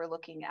now we're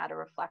looking at a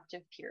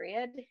reflective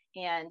period,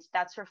 and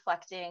that's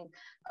reflecting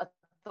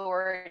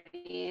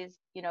authorities,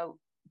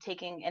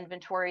 taking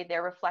inventory.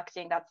 They're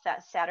reflecting, that's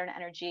that Saturn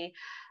energy.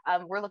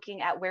 We're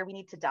looking at where we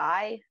need to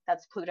die.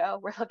 That's Pluto.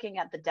 We're looking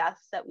at the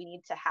deaths that we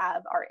need to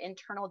have, our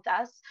internal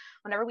deaths.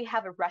 Whenever we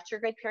have a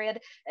retrograde period,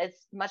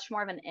 it's much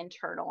more of an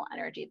internal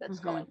energy that's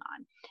going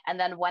on. And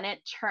then when it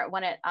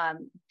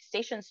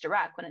stations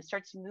direct, when it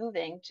starts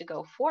moving to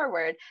go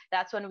forward,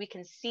 that's when we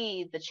can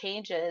see the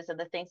changes and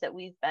the things that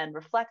we've been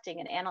reflecting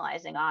and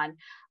analyzing on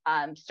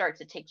start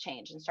to take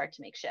change and start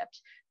to make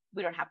shift.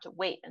 We don't have to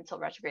wait until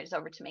retrograde is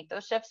over to make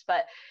those shifts,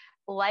 but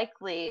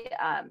likely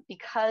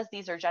because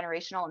these are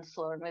generational and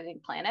slower moving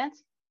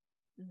planets,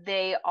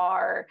 they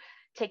are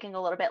taking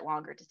a little bit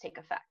longer to take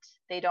effect.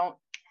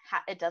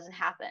 It doesn't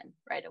happen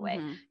right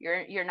away.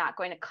 You're not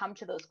going to come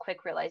to those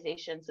quick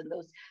realizations and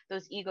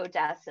those ego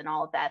deaths and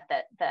all of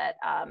that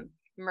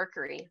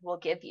Mercury will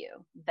give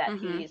you, that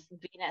these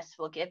Venus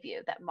will give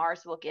you, that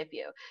Mars will give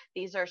you.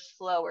 These are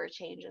slower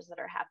changes that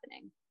are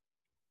happening.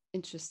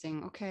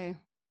 Interesting. Okay.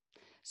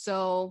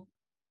 So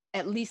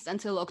at least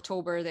until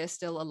October, there's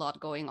still a lot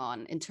going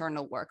on,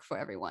 internal work for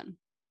everyone.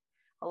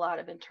 A lot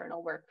of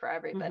internal work for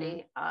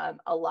everybody.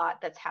 A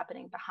lot that's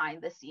happening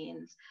behind the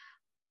scenes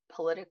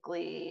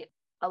politically,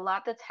 a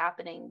lot that's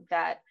happening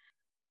that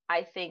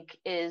I think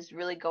is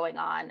really going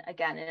on,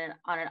 again,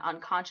 on an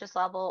unconscious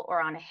level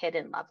or on a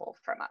hidden level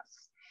from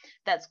us.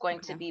 That's going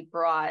to be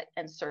brought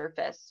and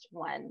surfaced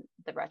when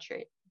the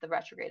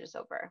retrograde is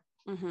over.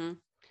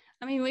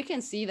 I mean, we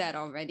can see that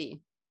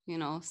already,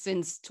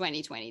 since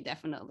 2020,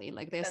 definitely.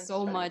 Like there's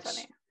so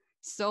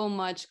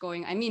much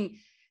going. I mean,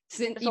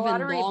 since there's even a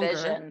lot of longer.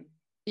 Revision.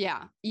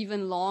 Yeah,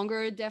 even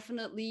longer,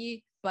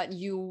 definitely. But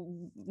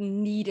you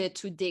needed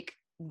to dig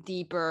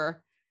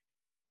deeper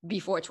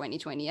before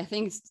 2020. I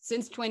think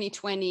since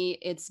 2020,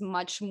 it's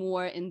much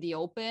more in the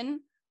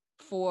open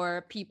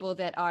for people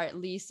that are at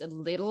least a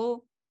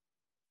little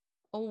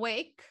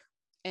awake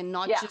and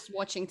not just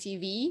watching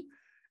TV,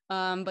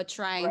 but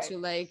trying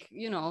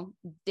to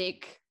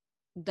dig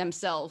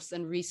themselves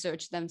and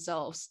research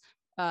themselves.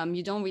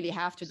 You don't really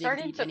have to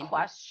dig deep anymore.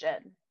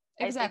 Question.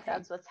 Exactly. I think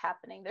that's what's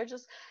happening. They're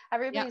just,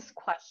 everybody's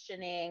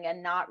questioning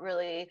and not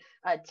really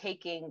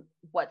taking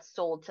what's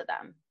sold to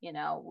them.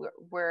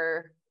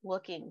 We're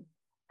looking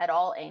at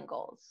all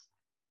angles.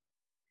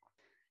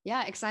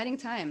 Yeah, exciting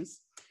times.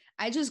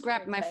 I just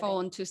grabbed my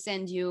phone to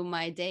send you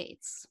my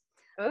dates.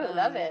 Ooh,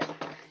 love it.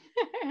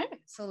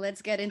 So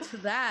let's get into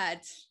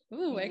that.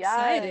 Ooh,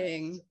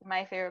 exciting. Yes,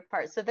 my favorite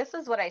part. So this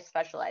is what I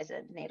specialize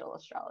in, natal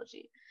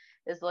astrology,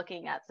 is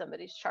looking at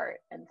somebody's chart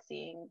and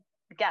seeing,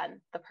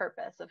 again, the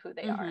purpose of who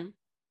they are.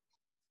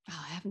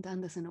 Oh, I haven't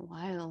done this in a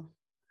while.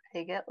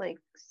 I get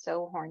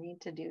so horny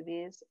to do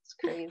these. It's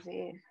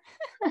crazy.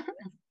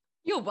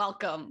 You're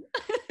welcome.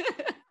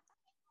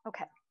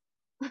 Okay.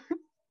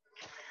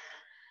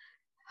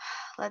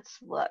 Let's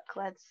look.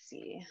 Let's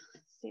see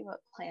what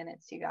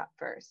planets you got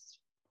first.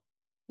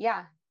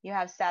 Yeah, you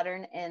have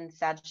Saturn in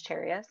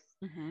Sagittarius,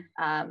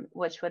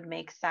 which would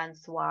make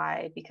sense.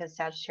 Why? Because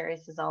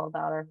Sagittarius is all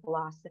about our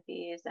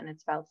philosophies, and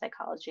it's about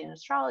psychology and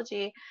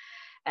astrology,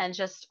 and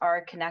just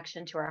our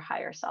connection to our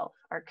higher self,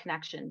 our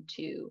connection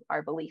to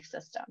our belief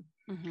system.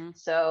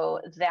 So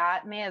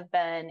that may have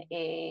been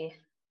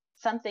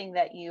something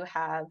that you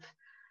have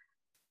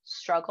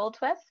struggled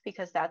with,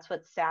 because that's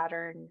what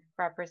Saturn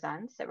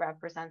represents. It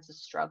represents a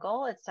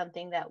struggle. It's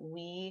something that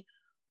we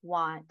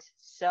want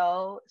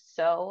so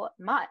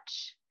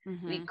much.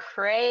 We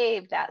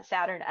crave that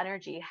Saturn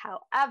energy.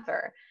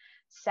 However,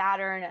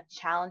 Saturn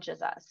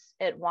challenges us.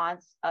 It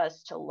wants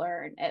us to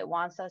learn. It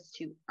wants us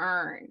to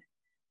earn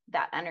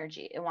that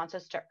energy. It wants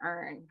us to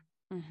earn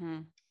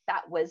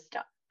that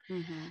wisdom.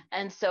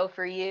 And so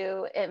for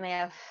you, it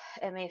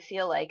may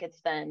feel like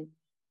it's been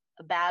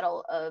a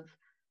battle of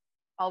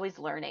always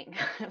learning.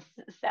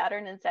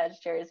 Saturn and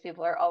Sagittarius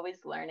people are always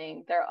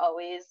learning. They're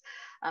always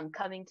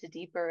coming to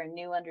deeper and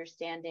new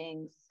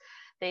understandings.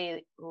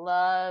 They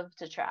love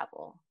to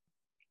travel.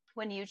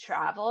 When you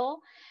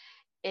travel,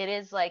 it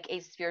is like a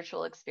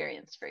spiritual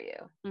experience for you.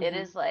 It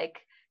is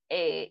like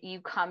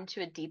you come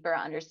to a deeper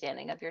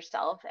understanding of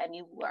yourself, and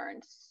you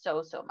learn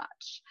so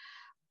much.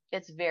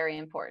 It's very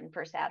important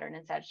for Saturn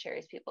and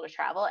Sagittarius people to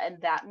travel. And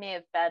that may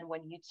have been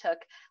when you took,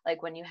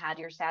 when you had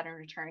your Saturn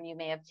return, you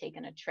may have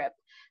taken a trip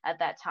at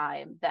that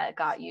time that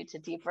got you to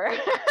deeper.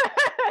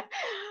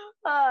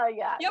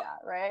 Yeah,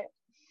 right.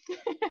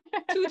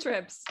 2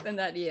 trips in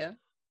that year.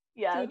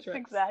 Yes,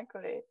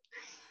 exactly.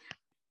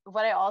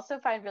 What I also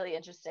find really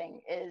interesting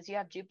is you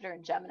have Jupiter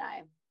in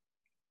Gemini.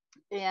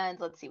 And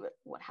let's see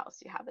what house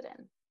you have it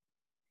in.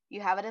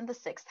 You have it in the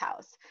 6th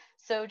house.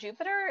 So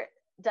Jupiter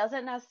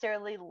doesn't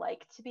necessarily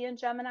like to be in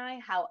Gemini.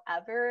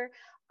 However,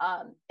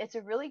 it's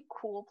a really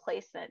cool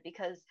placement,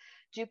 because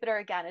Jupiter,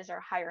 again, is our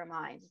higher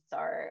minds.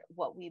 It's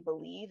what we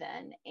believe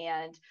in.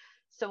 And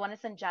So when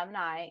it's in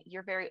Gemini,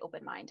 you're very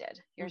open-minded.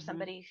 You're Mm-hmm.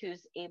 somebody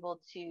who's able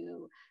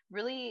to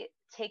really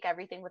take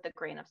everything with a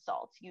grain of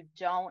salt. You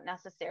don't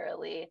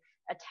necessarily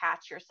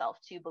attach yourself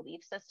to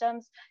belief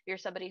systems. You're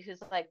somebody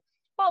who's like,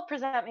 well,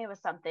 present me with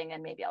something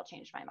and maybe I'll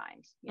change my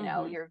mind. You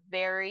know, Mm-hmm. you're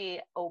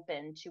very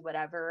open to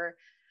whatever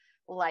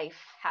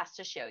life has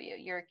to show you.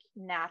 You're a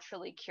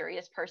naturally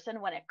curious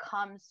person when it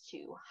comes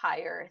to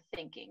higher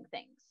thinking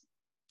things.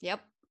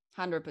 Yep.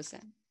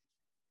 100%.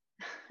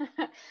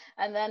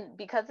 And then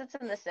because it's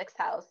in the sixth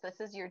house, this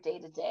is your day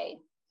to day.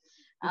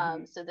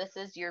 Mm-hmm. So this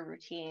is your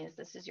routines,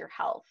 this is your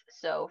health.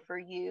 So for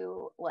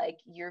you, like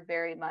you're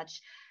very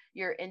much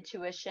your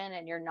intuition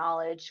and your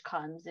knowledge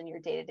comes in your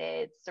day to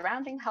day. It's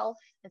surrounding health,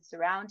 it's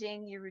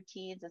surrounding your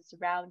routines, it's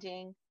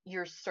surrounding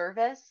your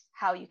service,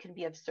 how you can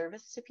be of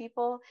service to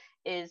people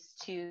is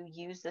to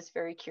use this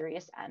very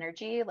curious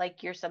energy.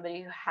 Like you're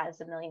somebody who has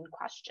a million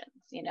questions,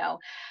 you know,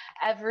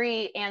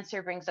 every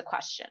answer brings a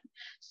question.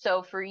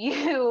 So for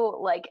you,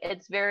 like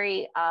it's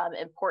very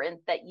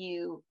important that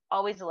you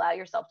always allow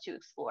yourself to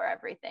explore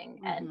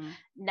everything and Mm-hmm.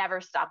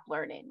 never stop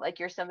learning. Like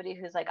you're somebody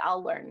who's like,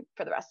 I'll learn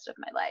for the rest of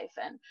my life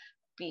and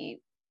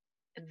be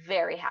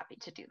very happy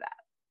to do that.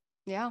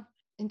 Yeah.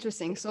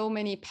 Interesting. So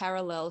many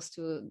parallels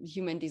to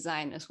human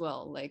design as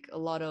well. Like a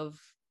lot of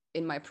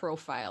in my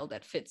profile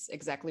that fits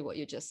exactly what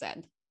you just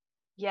said.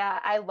 Yeah,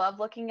 I love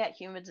looking at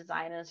human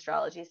design and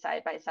astrology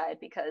side by side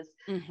because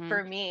Mm-hmm.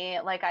 for me,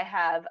 like I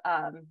have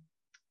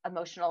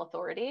emotional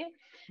authority,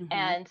 Mm-hmm.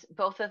 and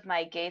both of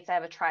my gates, I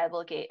have a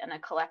tribal gate and a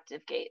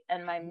collective gate,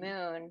 and my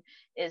moon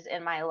is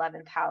in my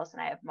 11th house,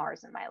 and I have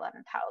Mars in my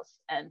 11th house.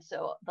 And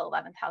so the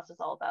 11th house is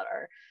all about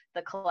our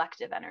the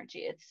collective energy.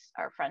 It's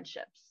our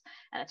friendships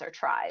and it's our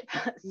tribe.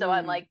 So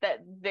I'm Mm-hmm. like that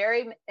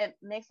very it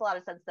makes a lot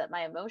of sense that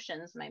my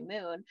emotions, my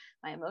moon,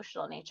 my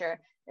emotional nature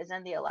is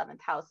in the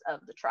 11th house of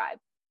the tribe,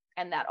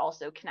 and that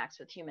also connects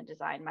with human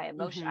design. My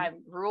emotion, Mm-hmm. I'm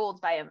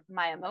ruled by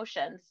my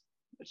emotions,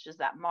 which is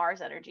that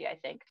Mars energy, I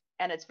think,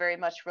 and it's very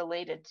much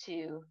related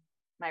to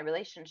my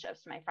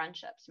relationships, my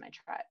friendships, my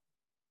tribe.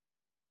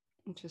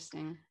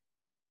 Interesting.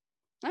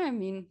 I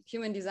mean,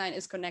 human design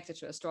is connected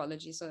to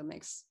astrology, so it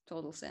makes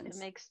total It sense.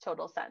 makes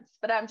total sense.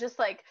 But I'm just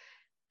like,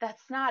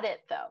 that's not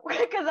it though,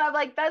 because I'm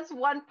like, that's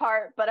one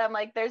part, but I'm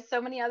like, there's so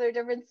many other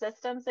different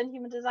systems in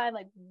human design,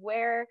 like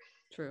where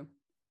True.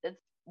 it's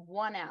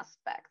one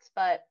aspect.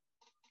 But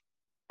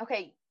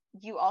okay,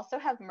 you also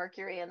have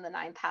Mercury in the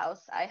ninth house.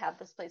 I have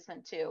this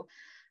placement too.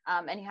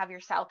 And you have your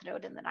South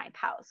Node in the ninth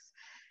house.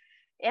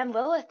 And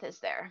Lilith is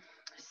there.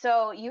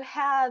 So you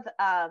have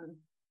a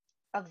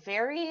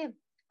very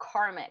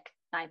karmic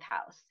ninth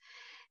house.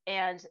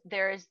 And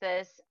there's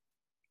this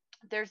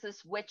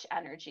witch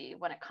energy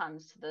when it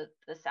comes to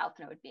the South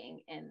Node being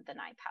in the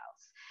ninth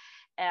house.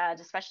 And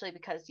especially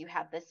because you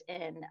have this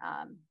in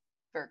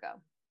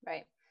Virgo,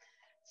 right?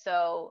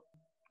 So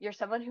you're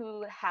someone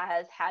who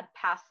has had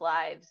past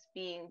lives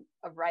being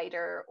a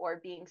writer or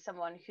being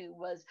someone who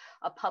was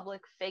a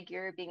public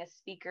figure, being a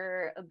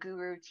speaker, a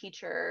guru,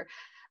 teacher,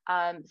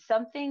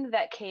 something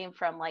that came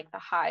from like the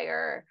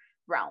higher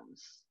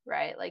realms,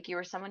 right? Like you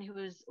were someone who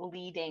was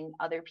leading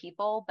other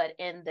people, but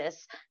in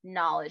this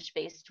knowledge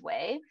based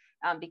way.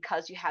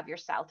 Because you have your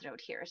South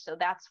Node here. So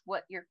that's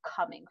what you're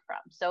coming from.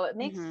 So it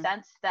makes Mm-hmm.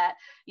 sense that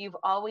you've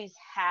always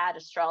had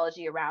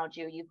astrology around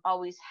you. You've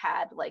always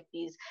had like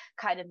these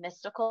kind of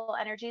mystical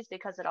energies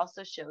because it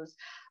also shows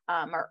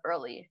our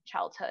early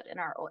childhood and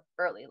our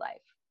early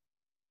life.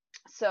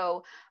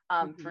 So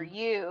for Mm-hmm.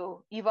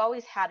 you, you've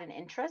always had an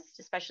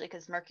interest, especially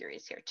because Mercury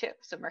is here too.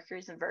 So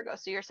Mercury's in Virgo.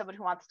 So you're someone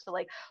who wants to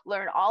like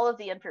learn all of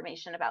the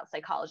information about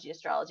psychology,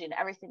 astrology, and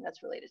everything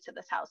that's related to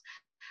this house.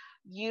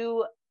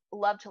 You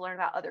love to learn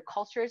about other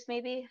cultures,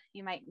 maybe.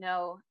 You might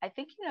know, I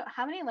think you know,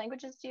 how many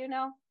languages do you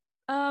know?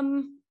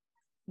 Um,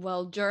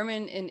 well,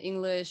 German and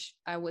English,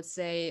 I would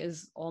say,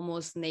 is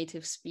almost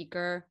native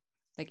speaker,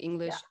 like Yeah.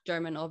 English,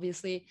 German,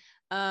 obviously.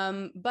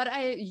 But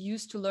I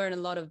used to learn a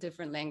lot of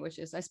different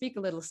languages. I speak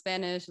a little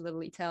Spanish, a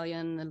little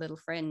Italian, a little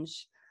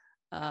French.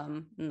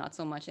 Not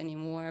so much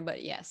anymore,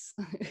 but yes.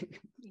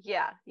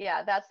 Yeah,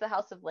 that's the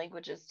house of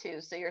languages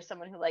too. So you're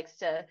someone who likes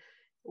to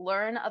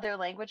learn other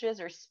languages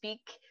or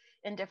speak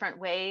in different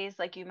ways.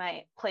 Like you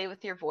might play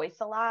with your voice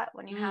a lot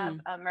when you have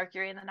Mm,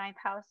 Mercury in the ninth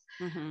house,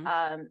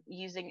 mm-hmm,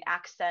 using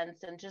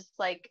accents and just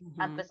like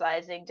mm-hmm.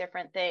 emphasizing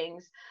different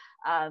things.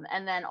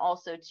 And then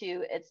also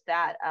too, it's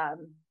that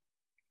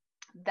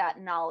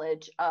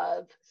knowledge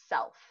of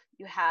self.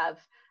 You have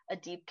a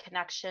deep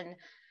connection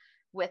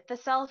with the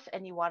self,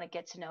 and you want to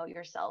get to know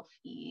yourself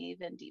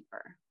even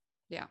deeper.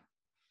 Yeah,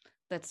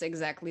 that's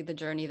exactly the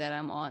journey that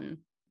I'm on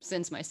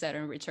since my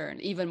Saturn return,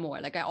 even more.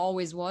 Like I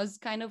always was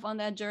kind of on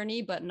that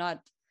journey, but not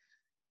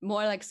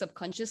more like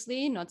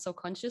subconsciously, not so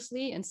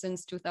consciously. And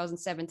since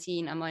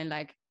 2017, I'm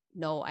like,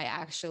 no, I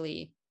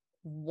actually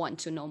want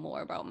to know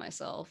more about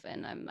myself,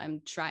 and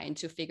I'm trying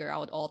to figure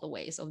out all the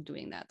ways of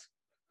doing that.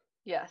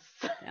 Yes.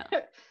 Yeah.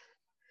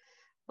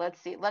 Let's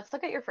see. Let's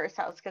look at your first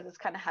house because it's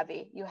kind of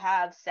heavy. You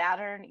have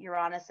Saturn,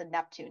 Uranus, and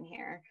Neptune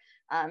here.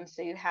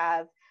 So you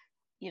have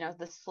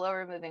the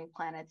slower moving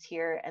planets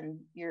here, and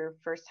your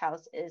first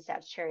house is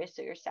Sagittarius,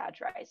 so you're Sag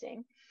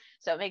rising.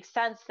 So it makes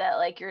sense that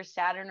like your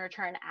Saturn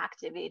return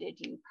activated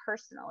you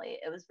personally.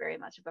 It was very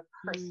much of a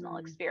personal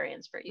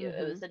experience for you.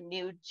 It was a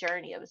new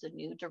journey. It was a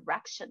new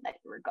direction that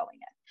you were going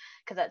in,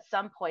 because at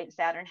some point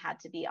Saturn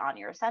had to be on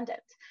your ascendant.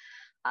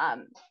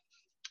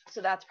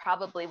 So that's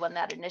probably when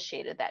that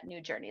initiated that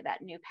new journey,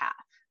 that new path.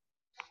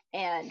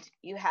 And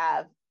you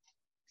have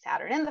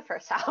Saturn in the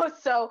first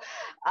house. So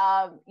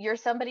you're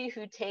somebody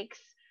who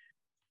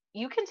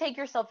you can take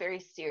yourself very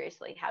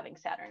seriously having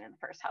Saturn in the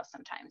first house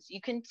sometimes.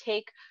 You can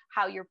take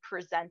how you're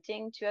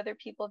presenting to other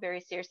people very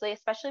seriously,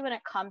 especially when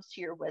it comes to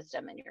your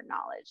wisdom and your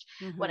knowledge.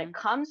 When it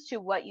comes to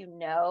what you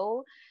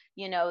know,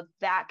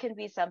 that can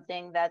be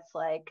something that's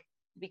like,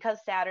 because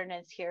Saturn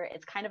is here,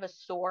 it's kind of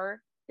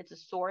it's a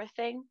sore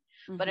thing,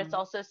 but it's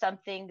also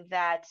something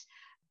that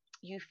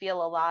you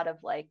feel a lot of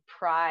like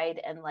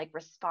pride and like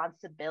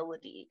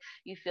responsibility.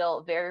 You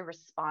feel very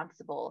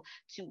responsible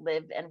to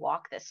live and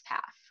walk this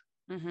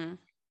path.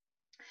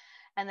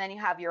 And then you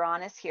have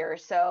Uranus here.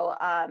 So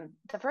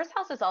the first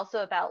house is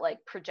also about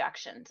like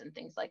projections and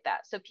things like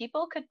that. So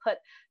people could put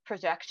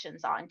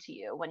projections onto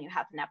you when you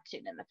have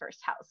Neptune in the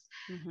first house,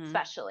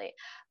 especially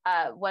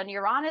when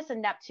Uranus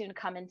and Neptune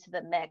come into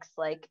the mix.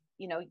 Like,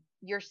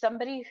 you're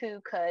somebody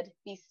who could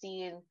be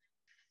seen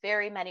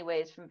very many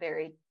ways from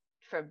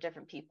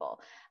different people,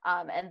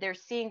 and they're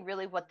seeing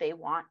really what they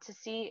want to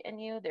see in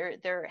you.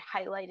 They're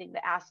highlighting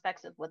the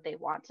aspects of what they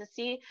want to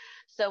see.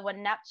 So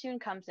when Neptune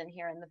comes in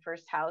here in the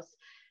first house,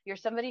 you're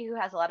somebody who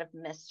has a lot of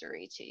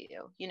mystery to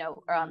you.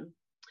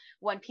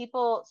 When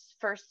people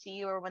first see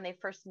you or when they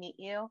first meet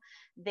you,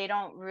 they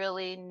don't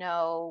really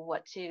know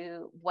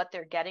what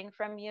they're getting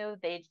from you.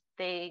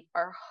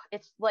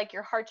 It's like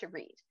you're hard to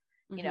read.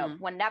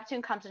 When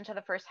Neptune comes into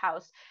the first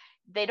house,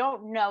 they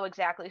don't know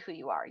exactly who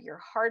you are. You're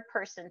a hard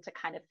person to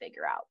kind of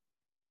figure out.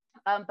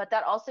 But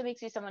that also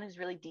makes you someone who's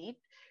really deep,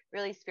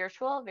 really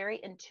spiritual, very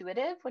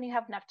intuitive. When you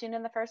have Neptune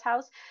in the first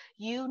house,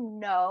 you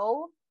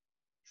know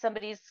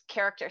somebody's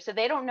character. So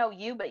they don't know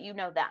you, but you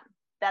know them.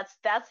 That's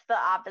the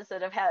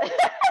opposite of how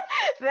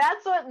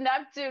that's what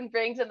Neptune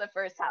brings in the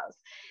first house,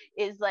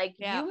 is like,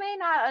 you may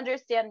not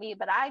understand me,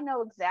 but I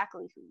know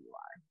exactly who you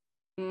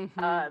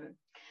are.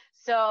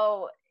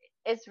 So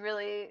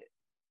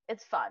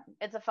it's fun.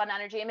 It's a fun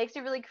energy. It makes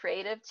you really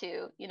creative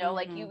too.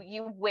 Like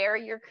you wear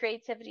your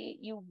creativity,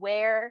 you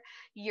wear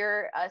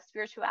your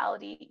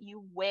spirituality,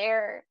 you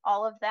wear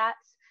all of that.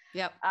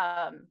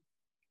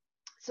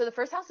 So the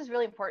first house is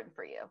really important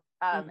for you.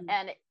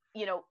 And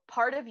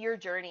part of your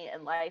journey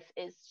in life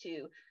is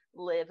to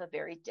live a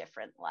very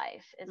different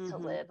life, is to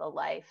live a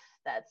life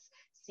that's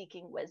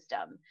seeking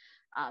wisdom,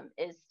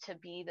 is to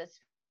be this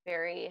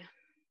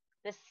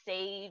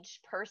sage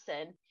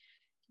person.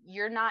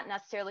 You're not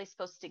necessarily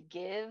supposed to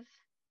give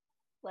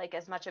like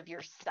as much of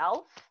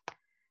yourself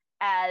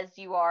as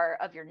you are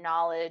of your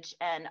knowledge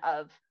and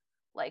of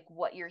like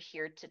what you're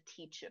here to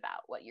teach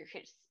about, what you're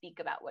here to speak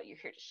about, what you're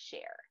here to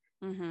share.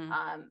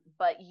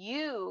 But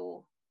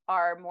you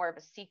are more of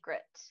a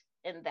secret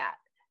in that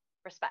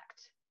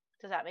respect.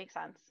 Does that make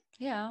sense?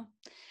 Yeah.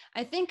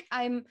 I think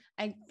I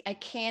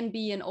can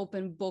be an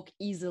open book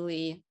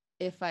easily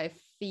if I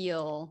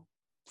feel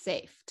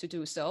safe to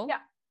do so. Yeah.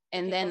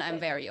 And then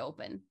I'm very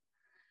open.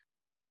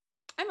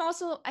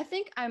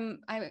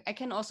 I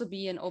can also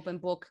be an open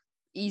book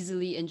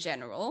easily in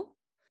general.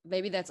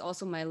 Maybe that's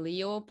also my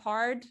Leo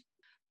part.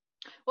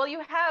 Well,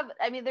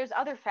 there's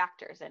other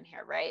factors in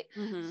here, right?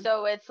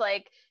 So it's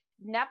like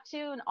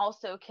Neptune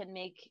also can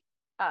make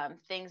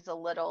things a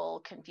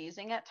little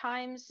confusing at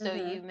times. So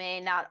you may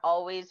not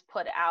always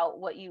put out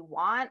what you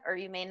want, or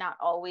you may not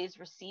always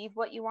receive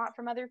what you want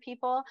from other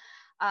people.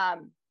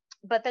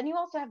 But then you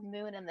also have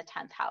Moon in the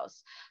 10th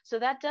house. So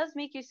that does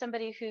make you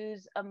somebody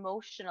who's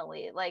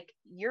emotionally like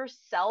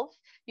yourself.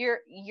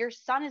 Your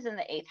sun is in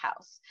the 8th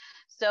house.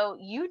 So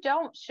you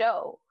don't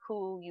show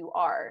who you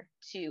are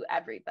to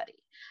everybody.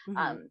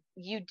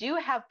 You do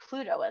have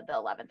Pluto in the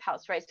 11th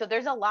house, right? So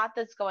there's a lot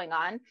that's going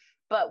on.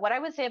 But what I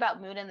would say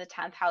about Moon in the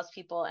 10th house,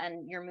 people,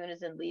 and your Moon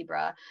is in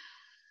Libra,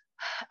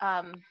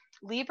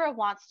 Libra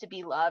wants to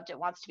be loved. It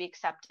wants to be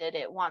accepted.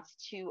 It wants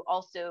to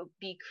also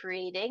be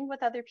creating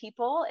with other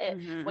people.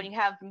 When you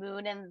have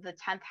Moon in the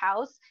 10th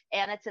house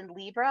and it's in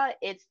Libra,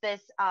 it's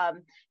this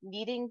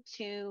needing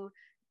to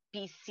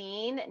be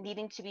seen,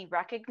 needing to be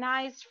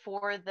recognized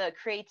for the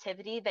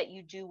creativity that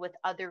you do with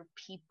other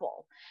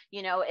people.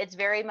 It's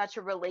very much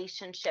a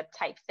relationship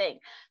type thing.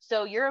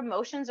 So your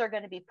emotions are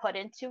going to be put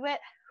into it.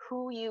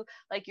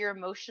 Your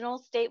emotional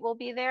state will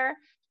be there.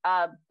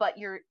 But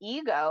your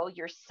ego,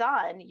 your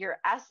sun, your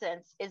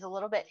essence is a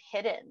little bit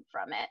hidden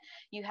from it.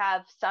 You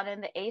have sun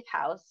in the 8th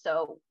house.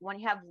 So when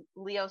you have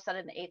Leo sun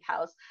in the 8th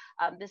house,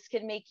 this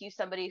can make you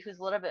somebody who's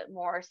a little bit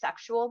more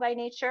sexual by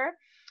nature.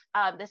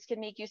 This can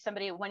make you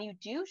somebody, when you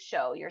do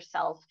show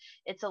yourself,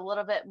 it's a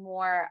little bit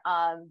more,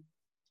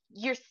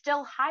 you're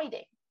still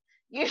hiding.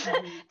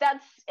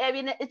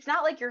 It's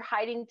not like you're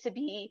hiding to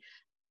be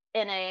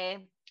in a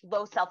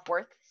low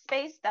self-worth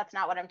space. That's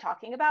not what I'm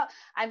talking about.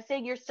 I'm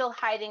saying you're still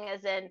hiding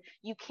as in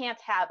you can't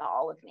have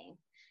all of me.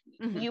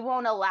 Mm-hmm. You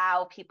won't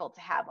allow people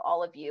to have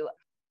all of you.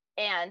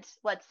 And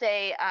let's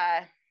say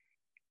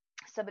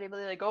somebody will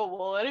be like, oh,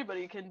 well,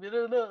 anybody can,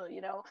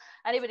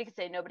 anybody can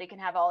say nobody can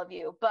have all of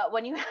you. But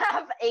when you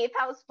have eighth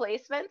house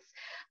placements,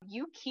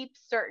 you keep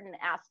certain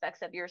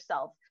aspects of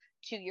yourself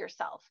to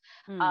yourself.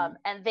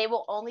 And they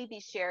will only be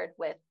shared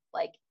with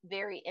like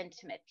very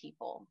intimate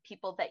people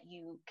that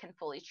you can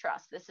fully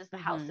trust. This is the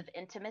house of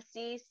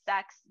intimacy,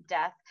 sex,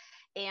 death,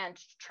 and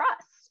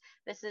trust.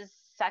 This is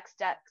sex,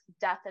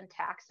 death, and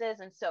taxes.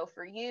 And so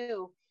for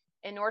you,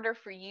 in order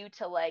for you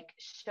to like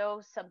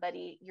show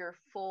somebody your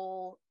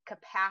full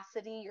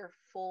capacity, your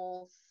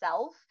full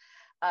self,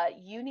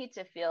 you need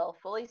to feel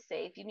fully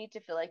safe. You need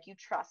to feel like you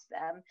trust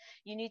them.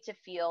 You need to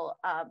feel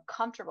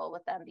comfortable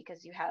with them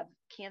because you have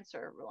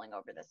Cancer ruling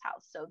over this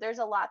house. So there's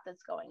a lot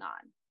that's going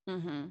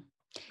on.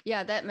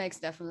 Yeah, that makes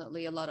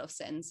definitely a lot of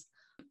sense.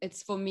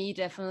 It's for me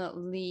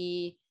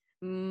definitely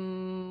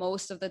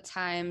most of the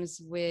times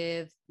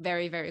with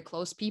very, very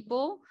close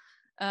people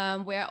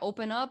where I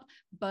open up,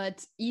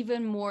 but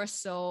even more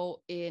so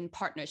in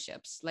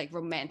partnerships, like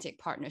romantic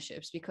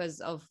partnerships,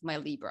 because of my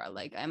Libra.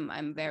 Like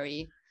I'm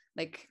very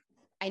like,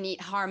 I need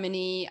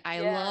harmony. I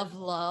love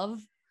love.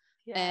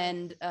 Yes.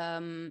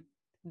 And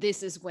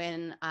this is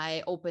when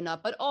I open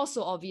up, but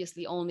also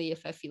obviously only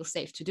if I feel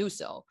safe to do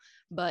so.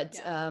 But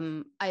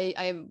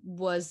I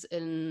was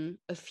in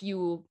a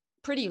few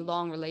pretty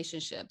long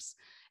relationships,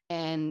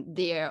 and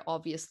there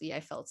obviously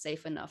I felt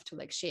safe enough to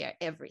like share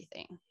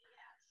everything.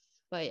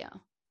 But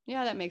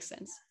yeah, that makes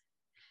sense.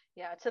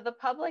 Yeah, to the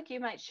public,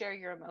 you might share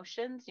your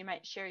emotions, you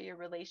might share your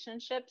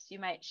relationships, you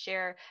might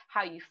share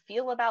how you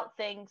feel about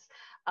things,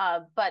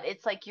 but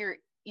it's like your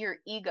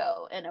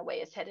ego in a way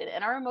is hidden,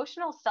 and our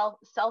emotional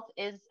self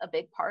is a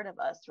big part of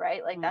us,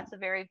 right? Like that's a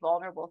very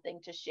vulnerable thing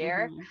to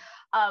share.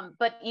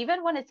 But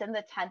even when it's in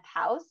the 10th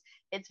house,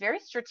 it's very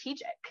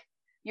strategic.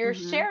 You're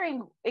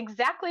sharing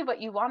exactly what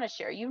you want to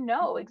share. You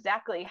know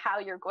exactly how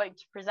you're going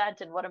to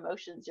present and what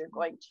emotions you're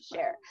going to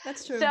share.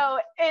 That's true. So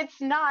it's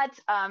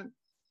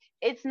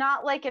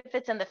not like if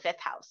it's in the 5th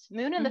house.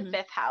 Moon in the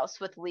 5th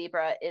house with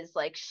Libra is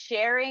like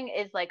sharing,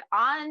 is like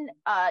on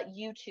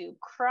YouTube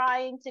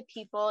crying to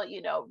people,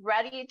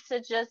 ready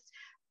to just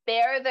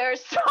bare their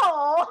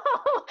soul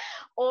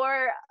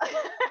or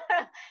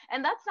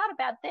and that's not a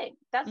bad thing.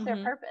 That's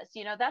their purpose.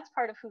 That's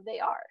part of who they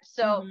are.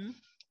 So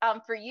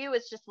for you,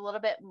 it's just a little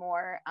bit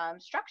more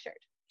structured.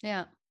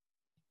 Yeah,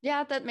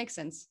 that makes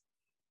sense.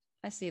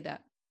 I see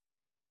that.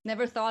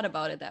 Never thought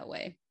about it that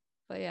way,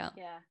 but yeah.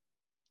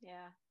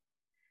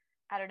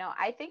 I don't know.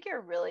 I think you're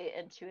a really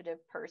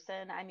intuitive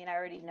person. I mean, I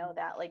already know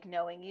that, like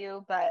knowing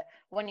you, but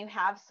when you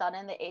have Sun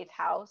in the 8th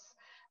house,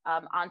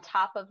 on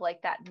top of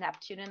like that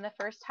Neptune in the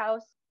 1st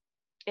house,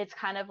 it's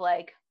kind of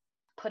like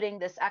putting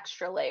this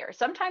extra layer.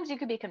 Sometimes you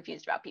could be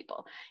confused about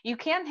people. You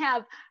can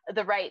have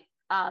the right,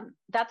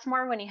 that's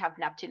more when you have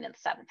Neptune in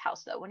the 7th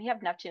house though. When you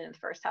have Neptune in the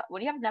 1st house,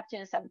 when you have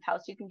Neptune in the 7th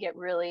house, you can get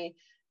really,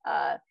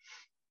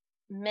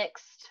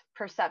 mixed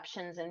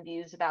perceptions and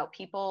views about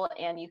people,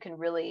 and you can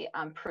really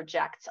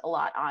project a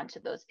lot onto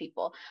those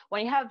people.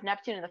 When you have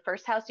Neptune in the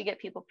 1st house, you get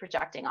people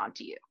projecting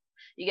onto you.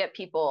 You get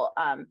people,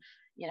 and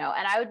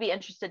I would be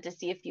interested to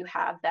see if you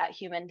have that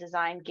human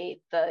design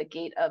gate, the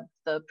gate of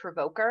the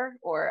provoker,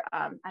 or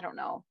I don't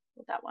know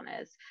what that one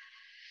is.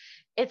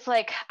 It's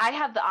like I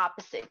have the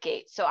opposite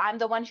gate. So I'm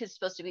the one who's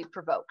supposed to be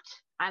provoked.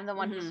 I'm the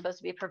one who's supposed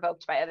to be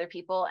provoked by other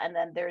people. And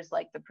then there's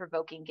like the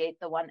provoking gate,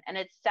 the one, and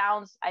it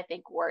sounds, I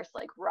think, worse.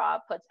 Like Ra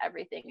puts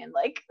everything in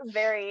like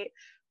very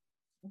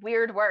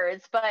weird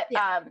words, but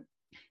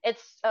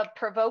it's a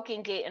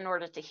provoking gate in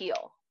order to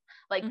heal.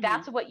 Like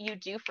that's what you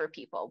do for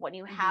people when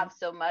you have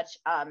so much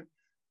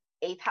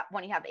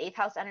when you have 8th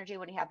house energy,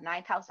 when you have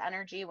 9th house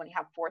energy, when you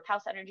have 4th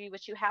house energy,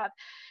 which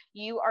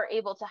you are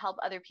able to help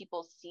other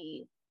people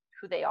see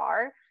who they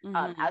are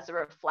as a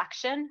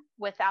reflection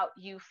without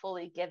you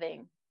fully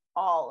giving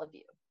all of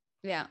you.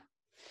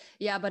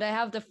 Yeah, but I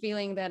have the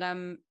feeling that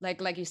I'm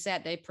like you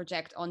said, they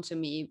project onto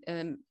me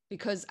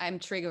because I'm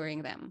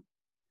triggering them.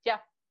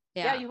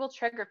 Yeah, you will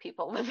trigger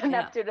people with the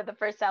Neptune in the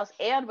 1st house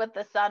and with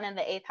the Sun in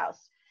the 8th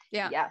house.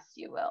 Yes,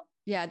 you will.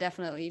 Yeah,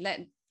 definitely.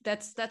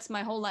 That's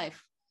my whole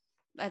life.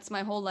 That's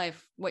my whole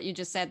life. What you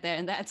just said there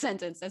in that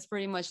sentence, that's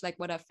pretty much like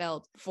what I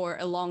felt for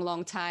a long,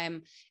 long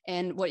time.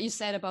 And what you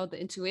said about the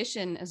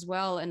intuition as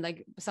well, and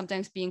like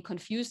sometimes being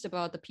confused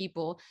about the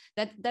people,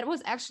 that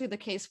was actually the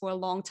case for a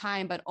long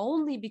time, but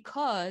only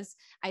because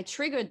I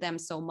triggered them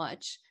so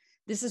much.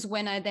 This is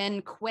when I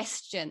then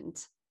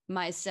questioned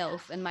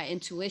myself and my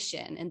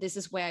intuition, and this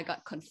is where I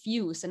got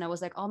confused, and I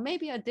was like, oh,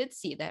 maybe I did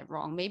see that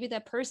wrong, maybe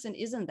that person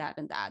isn't that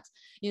and that,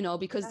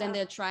 because then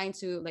they're trying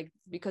to like,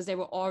 because they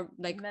were all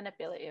like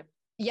manipulate you.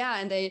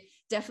 And they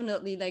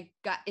definitely like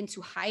got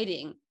into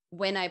hiding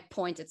when I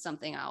pointed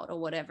something out or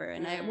whatever.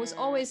 And I was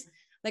always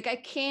like, I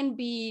can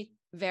be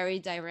very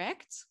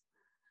direct,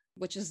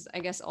 which is, I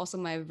guess, also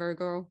my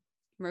Virgo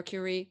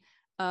Mercury,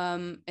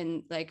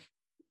 and like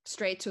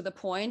straight to the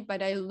point,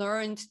 but I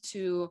learned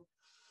to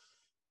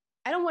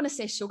I don't want to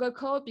say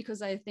sugarcoat,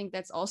 because I think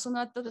that's also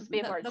not Just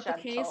be more the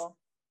case. gentle.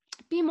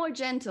 Be more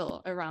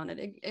gentle around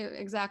it.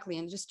 Exactly.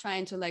 And just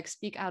trying to like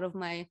speak out of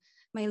my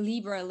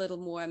Libra a little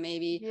more,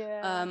 maybe,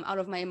 Yeah. out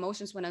of my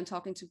emotions when I'm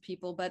talking to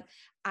people. But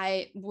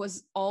I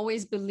was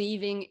always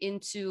believing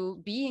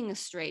into being a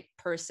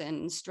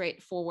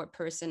straightforward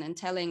person, and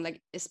telling,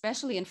 like,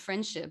 especially in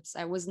friendships,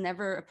 I was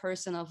never a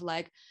person of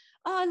like,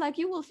 oh, like,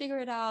 you will figure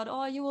it out,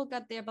 oh, you will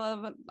get there, blah,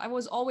 blah, blah. I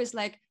was always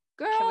like,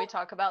 Can girl, we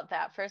talk about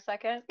that for a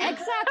second?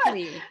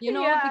 exactly,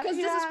 Yeah, because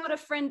this is yeah. what a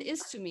friend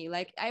is to me.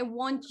 Like, I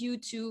want you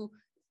to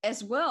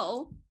as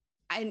well.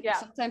 I Yeah.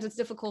 sometimes it's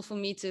difficult for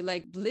me to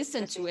like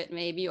listen to Receive. it,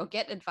 maybe, or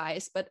get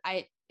advice, but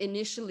I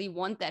initially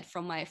want that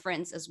from my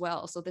friends as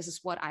well. So this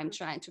is what I'm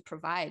trying to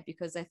provide,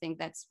 because I think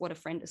that's what a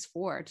friend is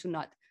for, to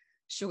not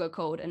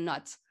sugarcoat and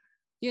not,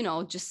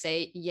 just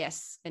say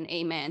yes and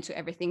amen to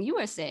everything you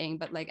are saying,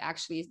 but like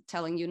actually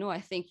telling you, no,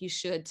 I think you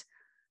should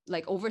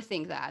like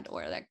overthink that,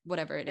 or like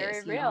whatever it Very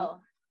is.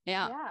 real.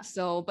 Yeah. Yeah.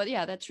 So, but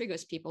yeah, that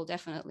triggers people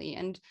definitely.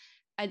 And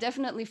I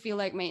definitely feel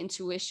like my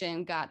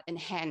intuition got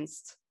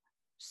enhanced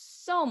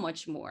so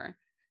much more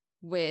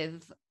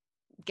with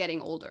getting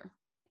older.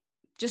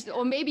 Just,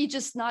 or maybe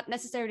just not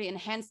necessarily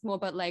enhanced more,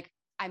 but like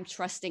I'm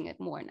trusting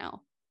it more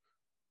now.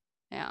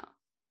 Yeah.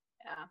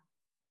 Yeah.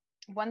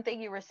 One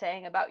thing you were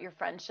saying about your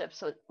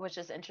friendships, which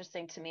is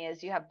interesting to me,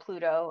 is you have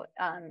Pluto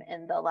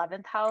in the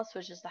 11th house,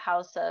 which is the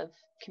house of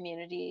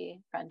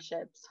community,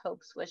 friendships,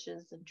 hopes,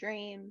 wishes, and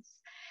dreams.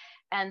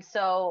 And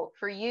so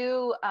for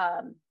you,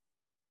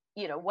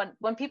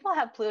 when people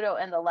have Pluto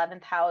in the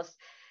 11th house,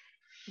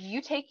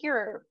 you take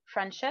your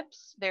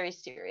friendships very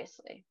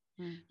seriously.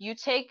 You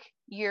take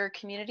your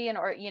community,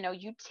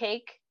 you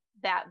take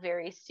that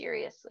very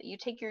seriously. You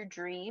take your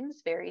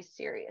dreams very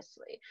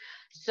seriously.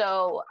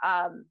 So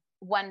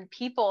when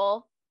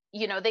people,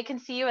 they can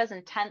see you as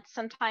intense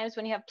sometimes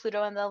when you have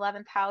Pluto in the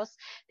 11th house.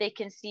 They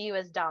can see you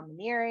as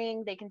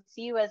domineering. They can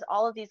see you as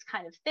all of these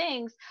kind of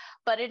things.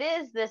 But it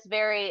is this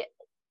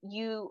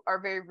you are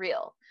very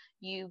real.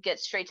 You get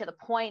straight to the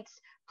point.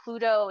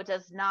 Pluto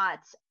does not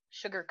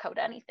sugarcoat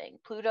anything.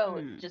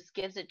 Pluto just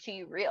gives it to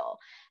you real.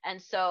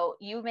 And so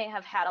you may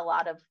have had a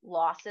lot of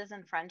losses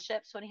in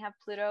friendships when you have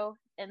Pluto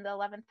in the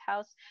 11th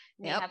house.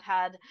 You may have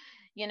had,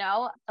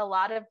 a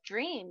lot of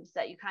dreams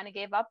that you kind of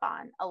gave up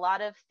on, a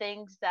lot of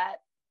things that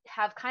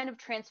have kind of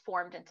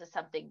transformed into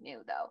something new,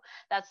 though.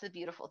 That's the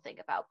beautiful thing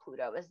about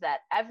Pluto, is that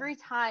every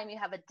time you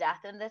have a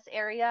death in this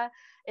area,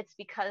 it's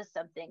because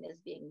something is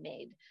being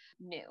made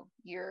new.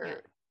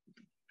 You're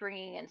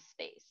bringing in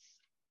space.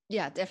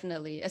 Yeah,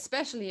 definitely.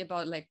 Especially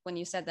about like when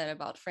you said that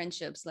about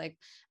friendships, like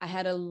I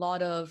had a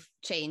lot of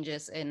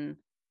changes in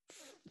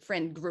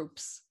friend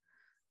groups,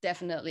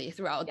 definitely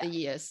throughout the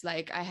years.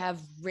 Like I have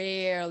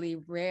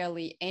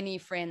rarely any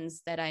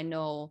friends that I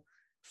know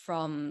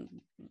from,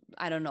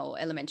 I don't know,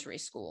 elementary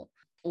school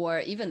or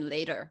even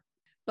later.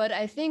 But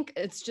I think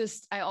it's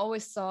just, I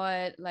always saw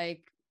it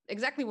like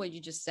exactly what you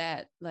just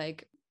said,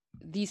 like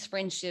these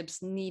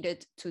friendships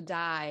needed to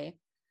die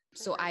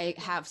so I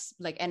have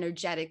like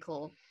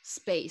energetical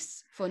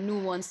space for new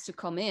ones to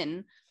come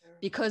in,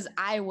 because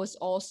I was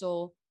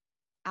also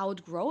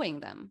outgrowing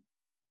them,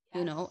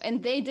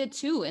 and they did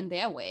too in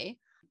their way.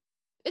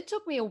 It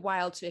took me a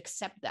while to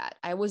accept that.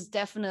 I was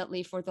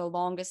definitely for the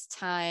longest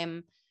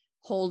time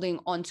holding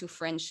on to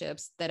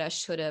friendships that I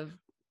should have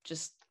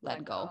just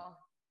let go.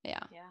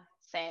 Yeah.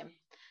 Same.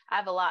 I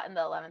have a lot in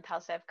the 11th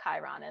house. I have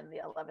Chiron in the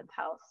 11th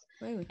house.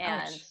 Ooh,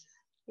 and ouch.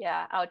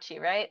 Yeah,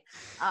 ouchie, right?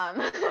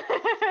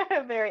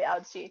 Very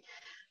ouchie.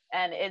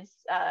 And it's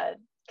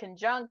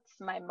conjunct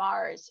my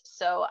Mars.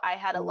 So I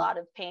had a lot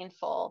of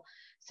painful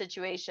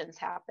situations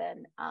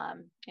happen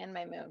in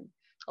my moon.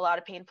 A lot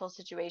of painful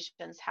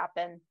situations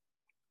happen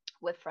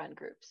with friend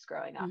groups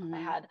growing up. I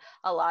had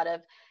a lot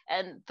of,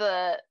 and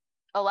the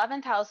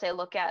 11th house I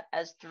look at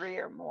as three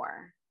or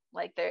more.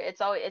 Like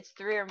it's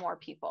three or more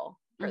people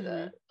for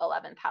the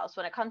 11th house.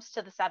 When it comes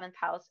to the 7th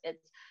house,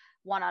 it's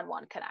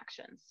one-on-one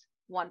connections,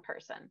 one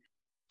person.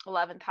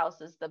 11th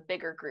house is the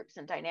bigger groups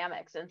and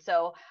dynamics. And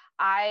so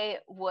I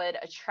would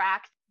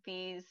attract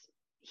these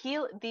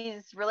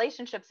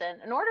relationships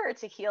in order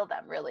to heal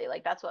them, really.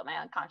 Like that's what my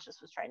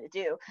unconscious was trying to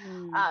do.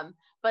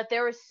 But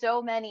there were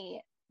so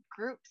many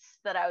groups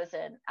that I was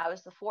in. I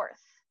was the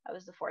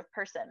fourth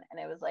person, and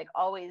it was like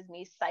always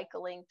me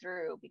cycling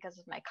through, because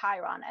of my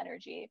Chiron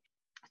energy,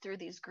 through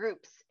these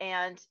groups.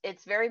 And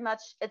it's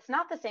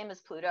not the same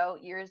as Pluto.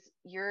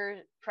 Your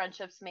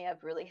friendships may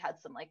have really had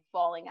some like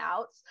falling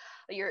outs.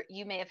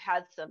 You may have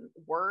had some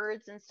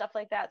words and stuff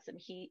like that, some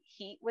heat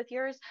with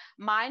yours.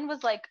 Mine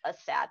was like a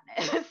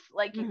sadness,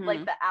 like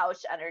the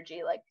ouch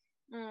energy, like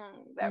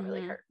that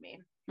really hurt me,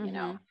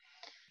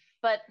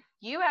 But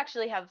you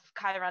actually have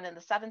Chiron in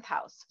the 7th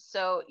house.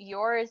 So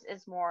yours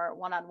is more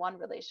one-on-one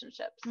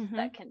relationships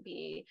that can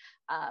be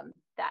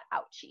that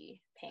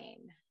ouchy pain.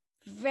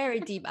 Very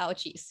deep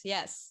ouchies.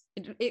 Yes.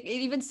 It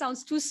even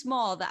sounds too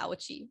small, the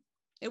ouchie.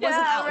 It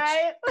wasn't ouch.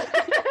 Right?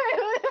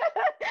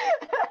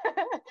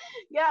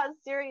 Yeah,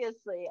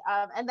 seriously.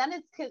 And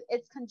then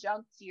it's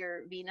conjunct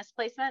your Venus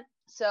placement.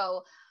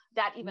 So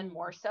that even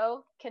more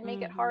so can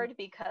make it Mm-hmm. hard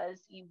because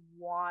you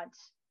want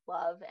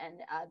love, and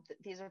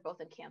these are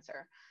both in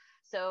Cancer.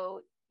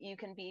 So you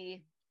can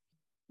be,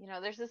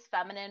 there's this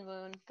feminine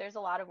wound. There's a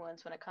lot of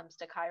wounds when it comes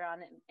to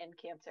Chiron and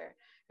Cancer.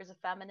 There's a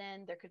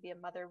feminine, there could be a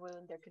mother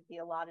wound, there could be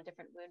a lot of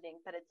different wounding,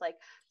 but it's like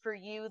for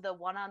you, the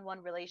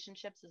one-on-one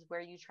relationships is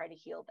where you try to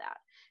heal that,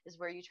 is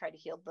where you try to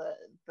heal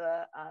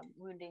the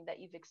wounding that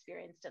you've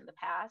experienced in the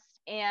past.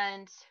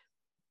 And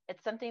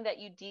it's something that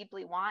you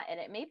deeply want, and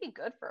it may be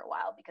good for a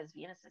while because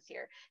Venus is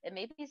here. It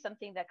may be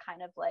something that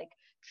kind of like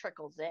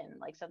trickles in,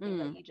 like something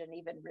that you didn't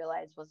even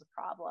realize was a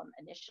problem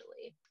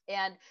initially.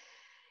 And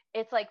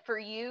it's like for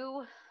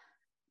you,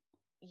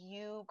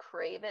 you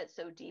crave it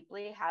so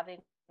deeply, having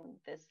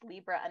this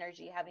Libra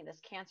energy, having this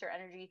Cancer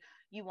energy.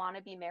 You want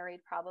to be married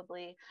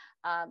probably,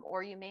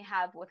 or you may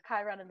have with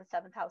Chiron in the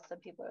seventh house. Some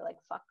people are like,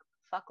 fuck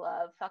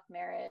love, fuck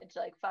marriage,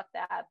 like fuck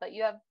that. But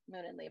you have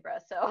Moon in Libra,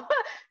 so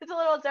it's a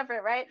little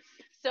different, right?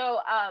 So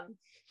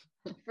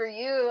for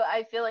you,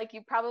 I feel like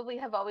you probably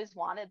have always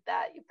wanted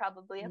that. You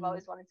probably have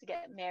always wanted to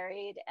get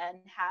married and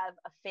have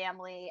a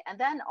family, and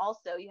then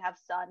also you have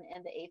Sun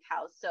in the eighth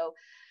house. So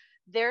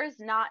there's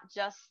not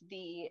just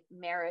the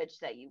marriage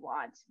that you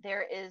want.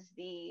 There is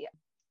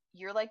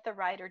you're like the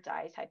ride or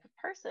die type of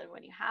person.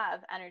 When you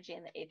have energy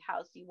in the eighth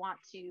house, you want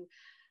to,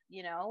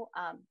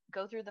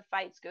 go through the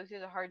fights, go through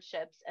the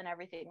hardships and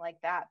everything like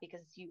that,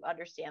 because you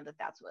understand that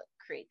that's what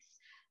creates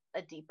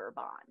a deeper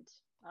bond.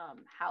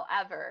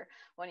 However,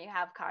 when you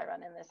have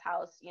Chiron in this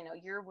house,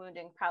 your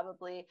wounding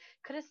probably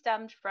could have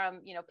stemmed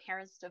from,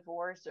 parents'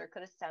 divorce, or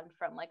could have stemmed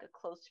from like a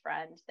close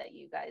friend that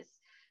you guys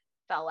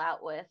fell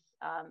out with,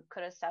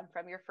 could have stemmed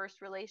from your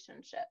first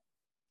relationship.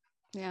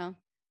 Yeah.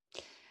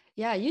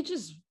 Yeah, you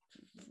just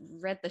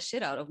read the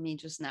shit out of me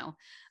just now.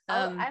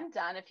 I'm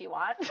done if you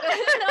want.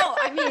 No,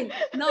 I mean,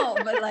 no,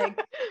 but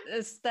like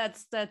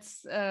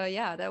that's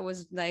yeah, that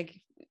was like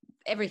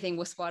everything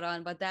was spot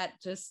on, but that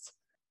just,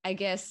 I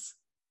guess,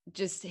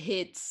 just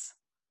hits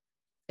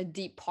a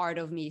deep part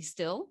of me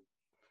still,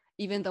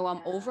 even though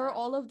I'm over Yeah.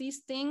 all of these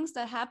things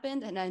that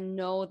happened and I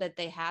know that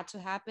they had to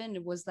happen.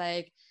 It was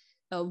like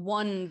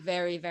one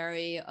very,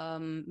 very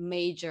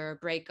major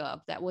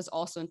breakup that was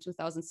also in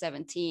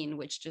 2017,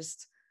 which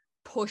just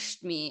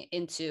pushed me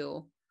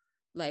into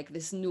like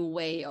this new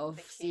way of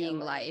The seeing healing.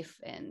 life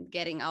and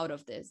getting out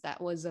of this.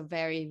 That was a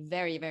very,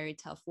 very, very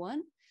tough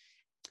one.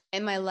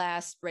 And my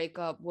last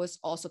breakup was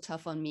also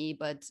tough on me,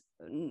 but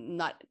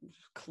not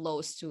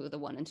close to the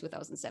one in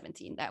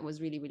 2017. That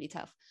was really, really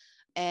tough.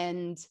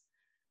 And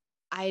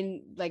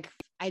I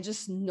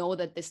just know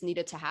that this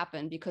needed to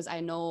happen because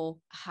I know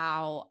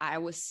how I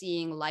was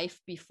seeing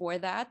life before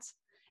that,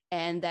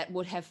 and that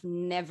would have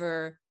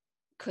never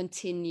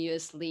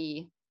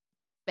continuously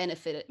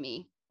benefited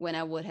me when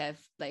I would have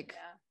like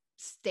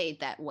stayed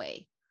that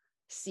way,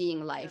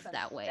 seeing life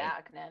that way.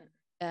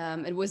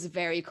 Stagnant. It was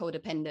very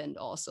codependent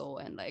also,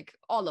 and like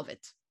all of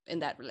it in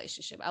that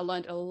relationship. I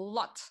learned a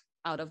lot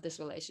out of this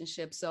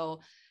relationship,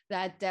 so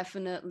that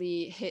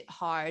definitely hit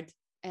hard.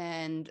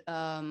 And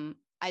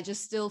I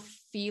just still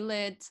feel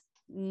it,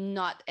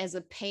 not as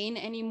a pain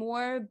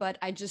anymore, but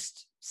I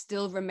just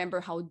still remember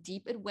how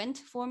deep it went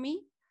for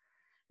me.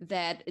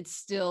 That it's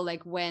still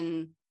like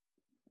when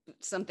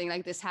something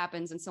like this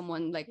happens and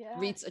someone like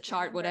reads a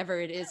chart, whatever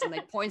it is, and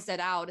like points that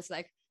out, it's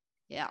like,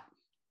 yeah,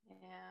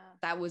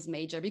 that was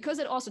major, because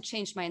it also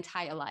changed my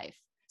entire life.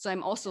 So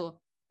I'm also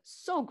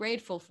so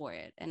grateful for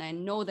it. And I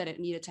know that it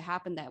needed to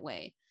happen that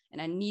way.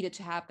 And I needed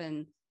to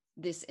happen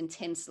this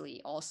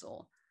intensely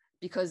also,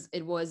 because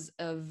it was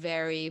a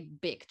very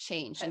big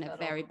change and a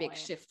very big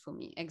shift for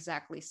me.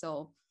 Exactly.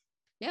 So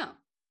yeah.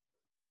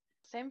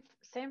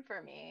 Same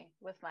for me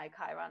with my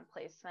Chiron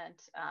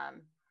placement.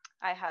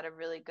 I had a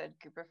really good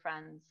group of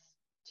friends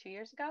 2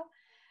 years ago.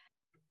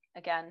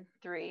 Again,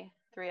 three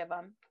of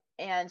them.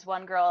 And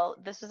one girl,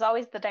 this was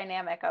always the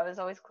dynamic. I was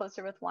always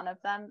closer with one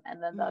of them,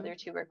 and then the other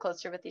two were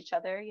closer with each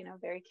other,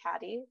 very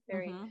catty,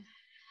 very.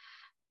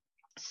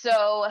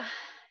 So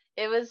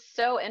it was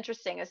so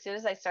interesting. As soon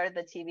as I started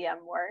the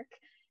TBM work,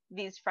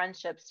 these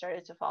friendships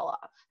started to fall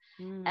off.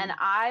 And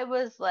I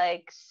was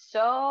like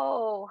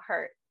so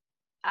hurt.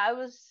 I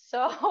was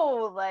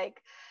so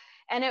like,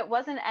 and it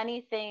wasn't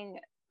anything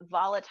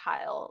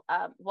volatile.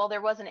 Well,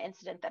 there was an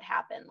incident that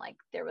happened. Like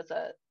there was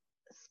a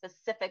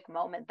specific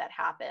moment that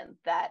happened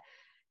that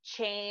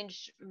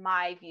changed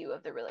my view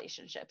of the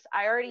relationships.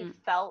 I already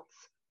felt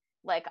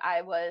like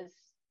I was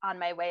on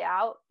my way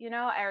out.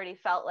 I already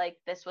felt like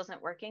this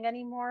wasn't working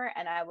anymore,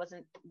 and I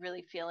wasn't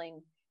really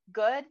feeling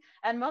good.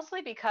 And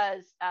mostly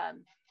because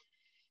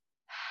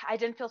I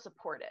didn't feel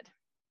supported.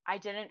 I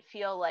didn't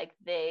feel like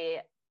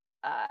they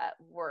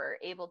were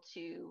able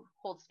to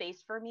hold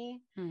space for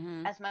me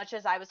as much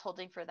as I was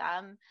holding for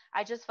them.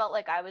 I just felt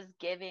like I was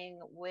giving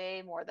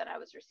way more than I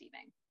was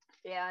receiving.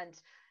 And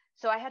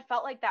so I had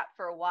felt like that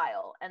for a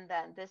while. And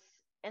then this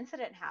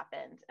incident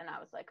happened, and I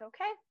was like,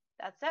 okay,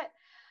 that's it.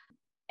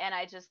 And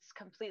I just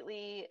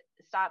completely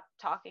stopped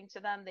talking to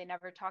them. They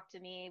never talked to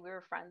me. We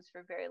were friends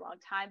for a very long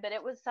time, but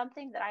it was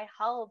something that I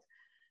held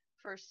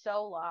for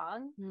so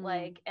long. Mm.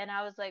 Like, and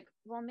I was like,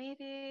 well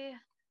maybe,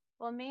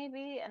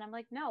 and I'm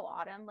like, no,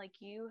 Autumn, like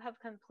you have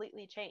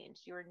completely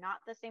changed. You're not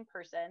the same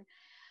person.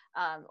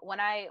 When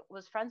I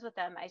was friends with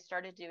them, I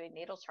started doing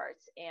natal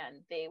charts, and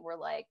they were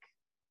like,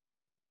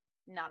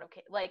 not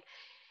okay. Like,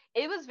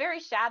 it was very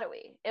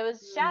shadowy. It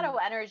was shadow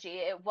Mm. energy.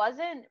 It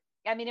wasn't,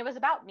 I mean, it was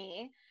about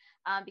me,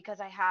 because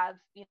I have,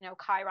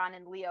 Chiron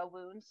and Leo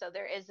wound. So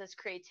there is this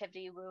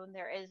creativity wound.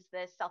 There is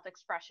this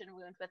self-expression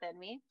wound within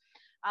me.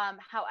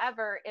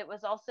 However, it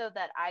was also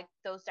that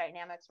those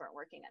dynamics weren't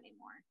working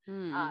anymore.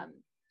 Mm.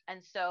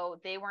 And so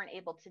they weren't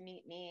able to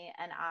meet me.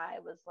 And I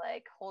was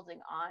like holding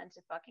on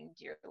to fucking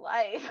dear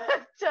life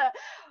to,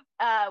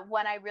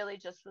 when I really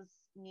just was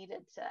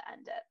needed to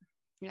end it.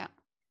 Yeah.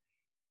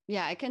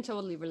 Yeah, I can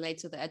totally relate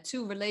to that.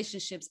 To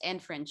relationships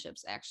and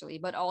friendships, actually,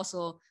 but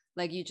also,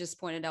 like you just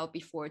pointed out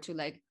before, to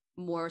like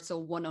more so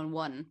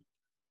one-on-one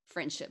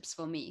friendships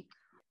for me.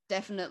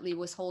 Definitely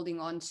was holding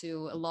on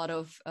to a lot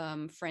of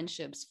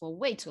friendships for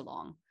way too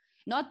long.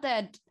 Not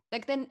that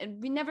like then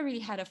we never really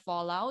had a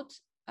fallout.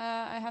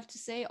 I have to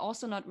say,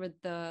 also not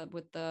with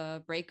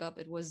the breakup.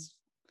 It was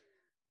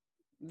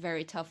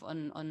very tough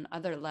on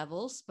other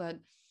levels, but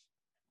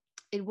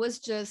it was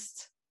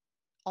just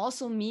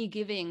also me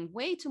giving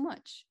way too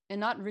much and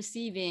not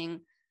receiving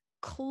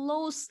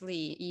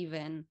closely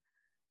even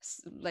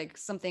like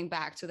something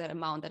back to that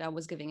amount that I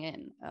was giving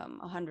in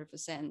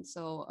 100%.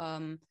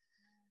 So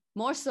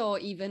more so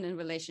even in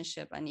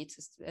relationship, I need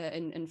to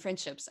in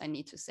friendships, I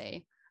need to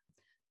say.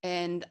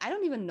 And I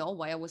don't even know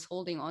why I was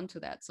holding on to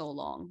that so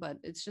long, but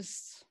it's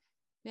just,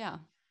 yeah.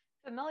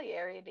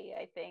 Familiarity,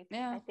 I think.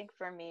 Yeah. I think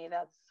for me,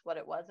 that's what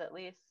it was, at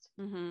least.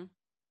 Mm-hmm.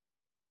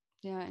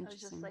 Yeah, I was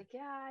just interesting. like,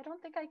 yeah, I don't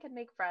think I can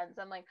make friends.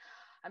 I'm like,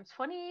 I'm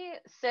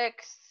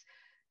 26.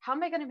 How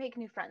am I going to make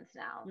new friends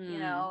now?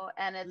 Mm.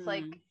 And it's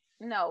like, Mm.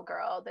 no,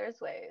 girl, there's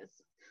ways.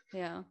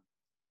 Yeah.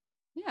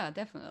 Yeah,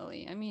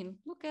 definitely. I mean,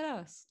 look at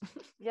us.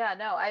 Yeah,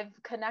 no, I've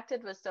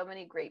connected with so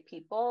many great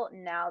people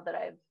now that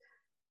I've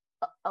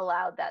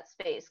allowed that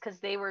space,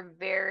 because they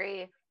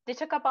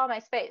took up all my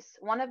space.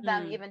 One of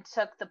them Mm. even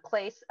took the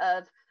place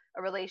of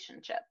a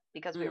relationship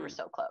because we were Mm.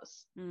 so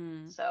close.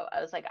 Mm. So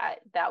I was like,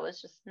 that was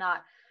just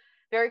not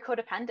very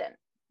codependent.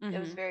 It was a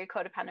Mm-hmm. very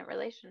codependent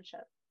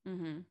relationship.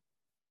 Mm-hmm.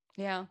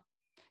 Yeah.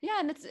 Yeah,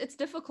 and it's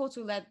difficult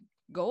to let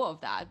go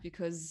of that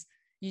because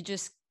you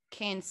just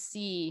can't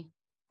see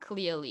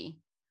clearly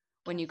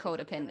when Can't you're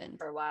see clearly codependent.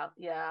 for a while.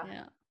 Yeah.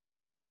 Yeah.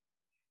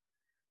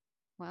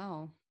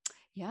 Wow.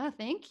 Yeah,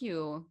 thank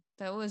you.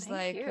 That was Thank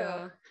like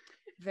you.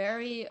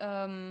 very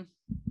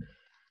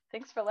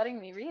Thanks for letting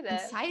me read it.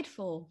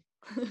 insightful.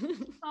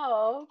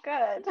 Oh,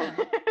 good. Yeah.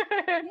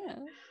 Yeah.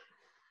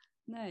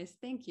 Nice.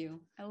 Thank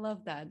you. I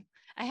love that.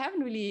 I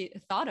haven't really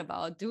thought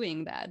about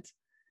doing that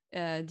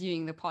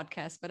during the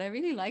podcast, but I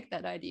really like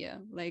that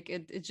idea. Like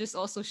it just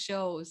also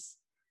shows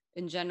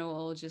in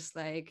general, just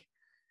like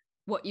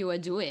what you are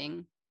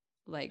doing,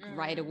 like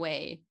right Mm,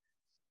 away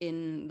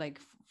in like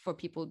for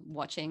people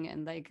watching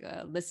and like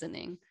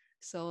listening.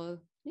 So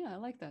yeah, I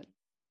like that.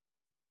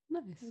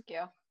 Nice. thank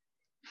you.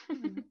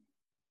 Yeah.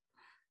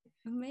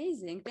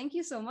 Amazing. Thank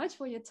you so much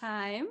for your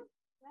time.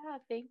 Yeah,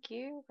 thank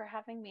you for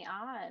having me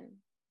on.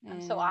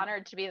 I'm so And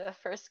honored to be the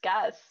first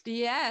guest.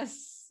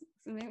 yes,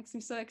 it makes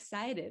me so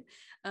excited.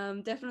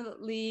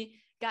 Definitely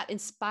got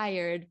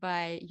inspired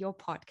by your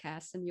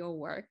podcast and your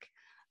work.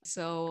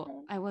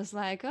 So I was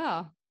like,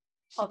 oh,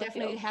 she All the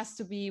definitely feels. has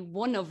to be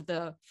one of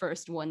the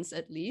first ones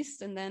at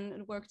least. And then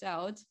it worked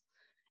out.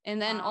 And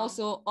then Wow.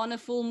 also on a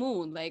full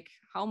moon, like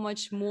how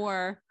much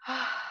more On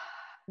a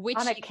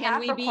witchy can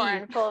we be?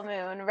 Capricorn full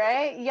moon,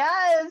 right?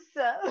 Yes.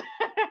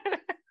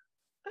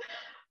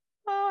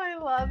 Oh, I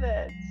love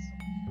it.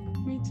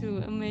 Me too.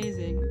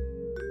 Amazing.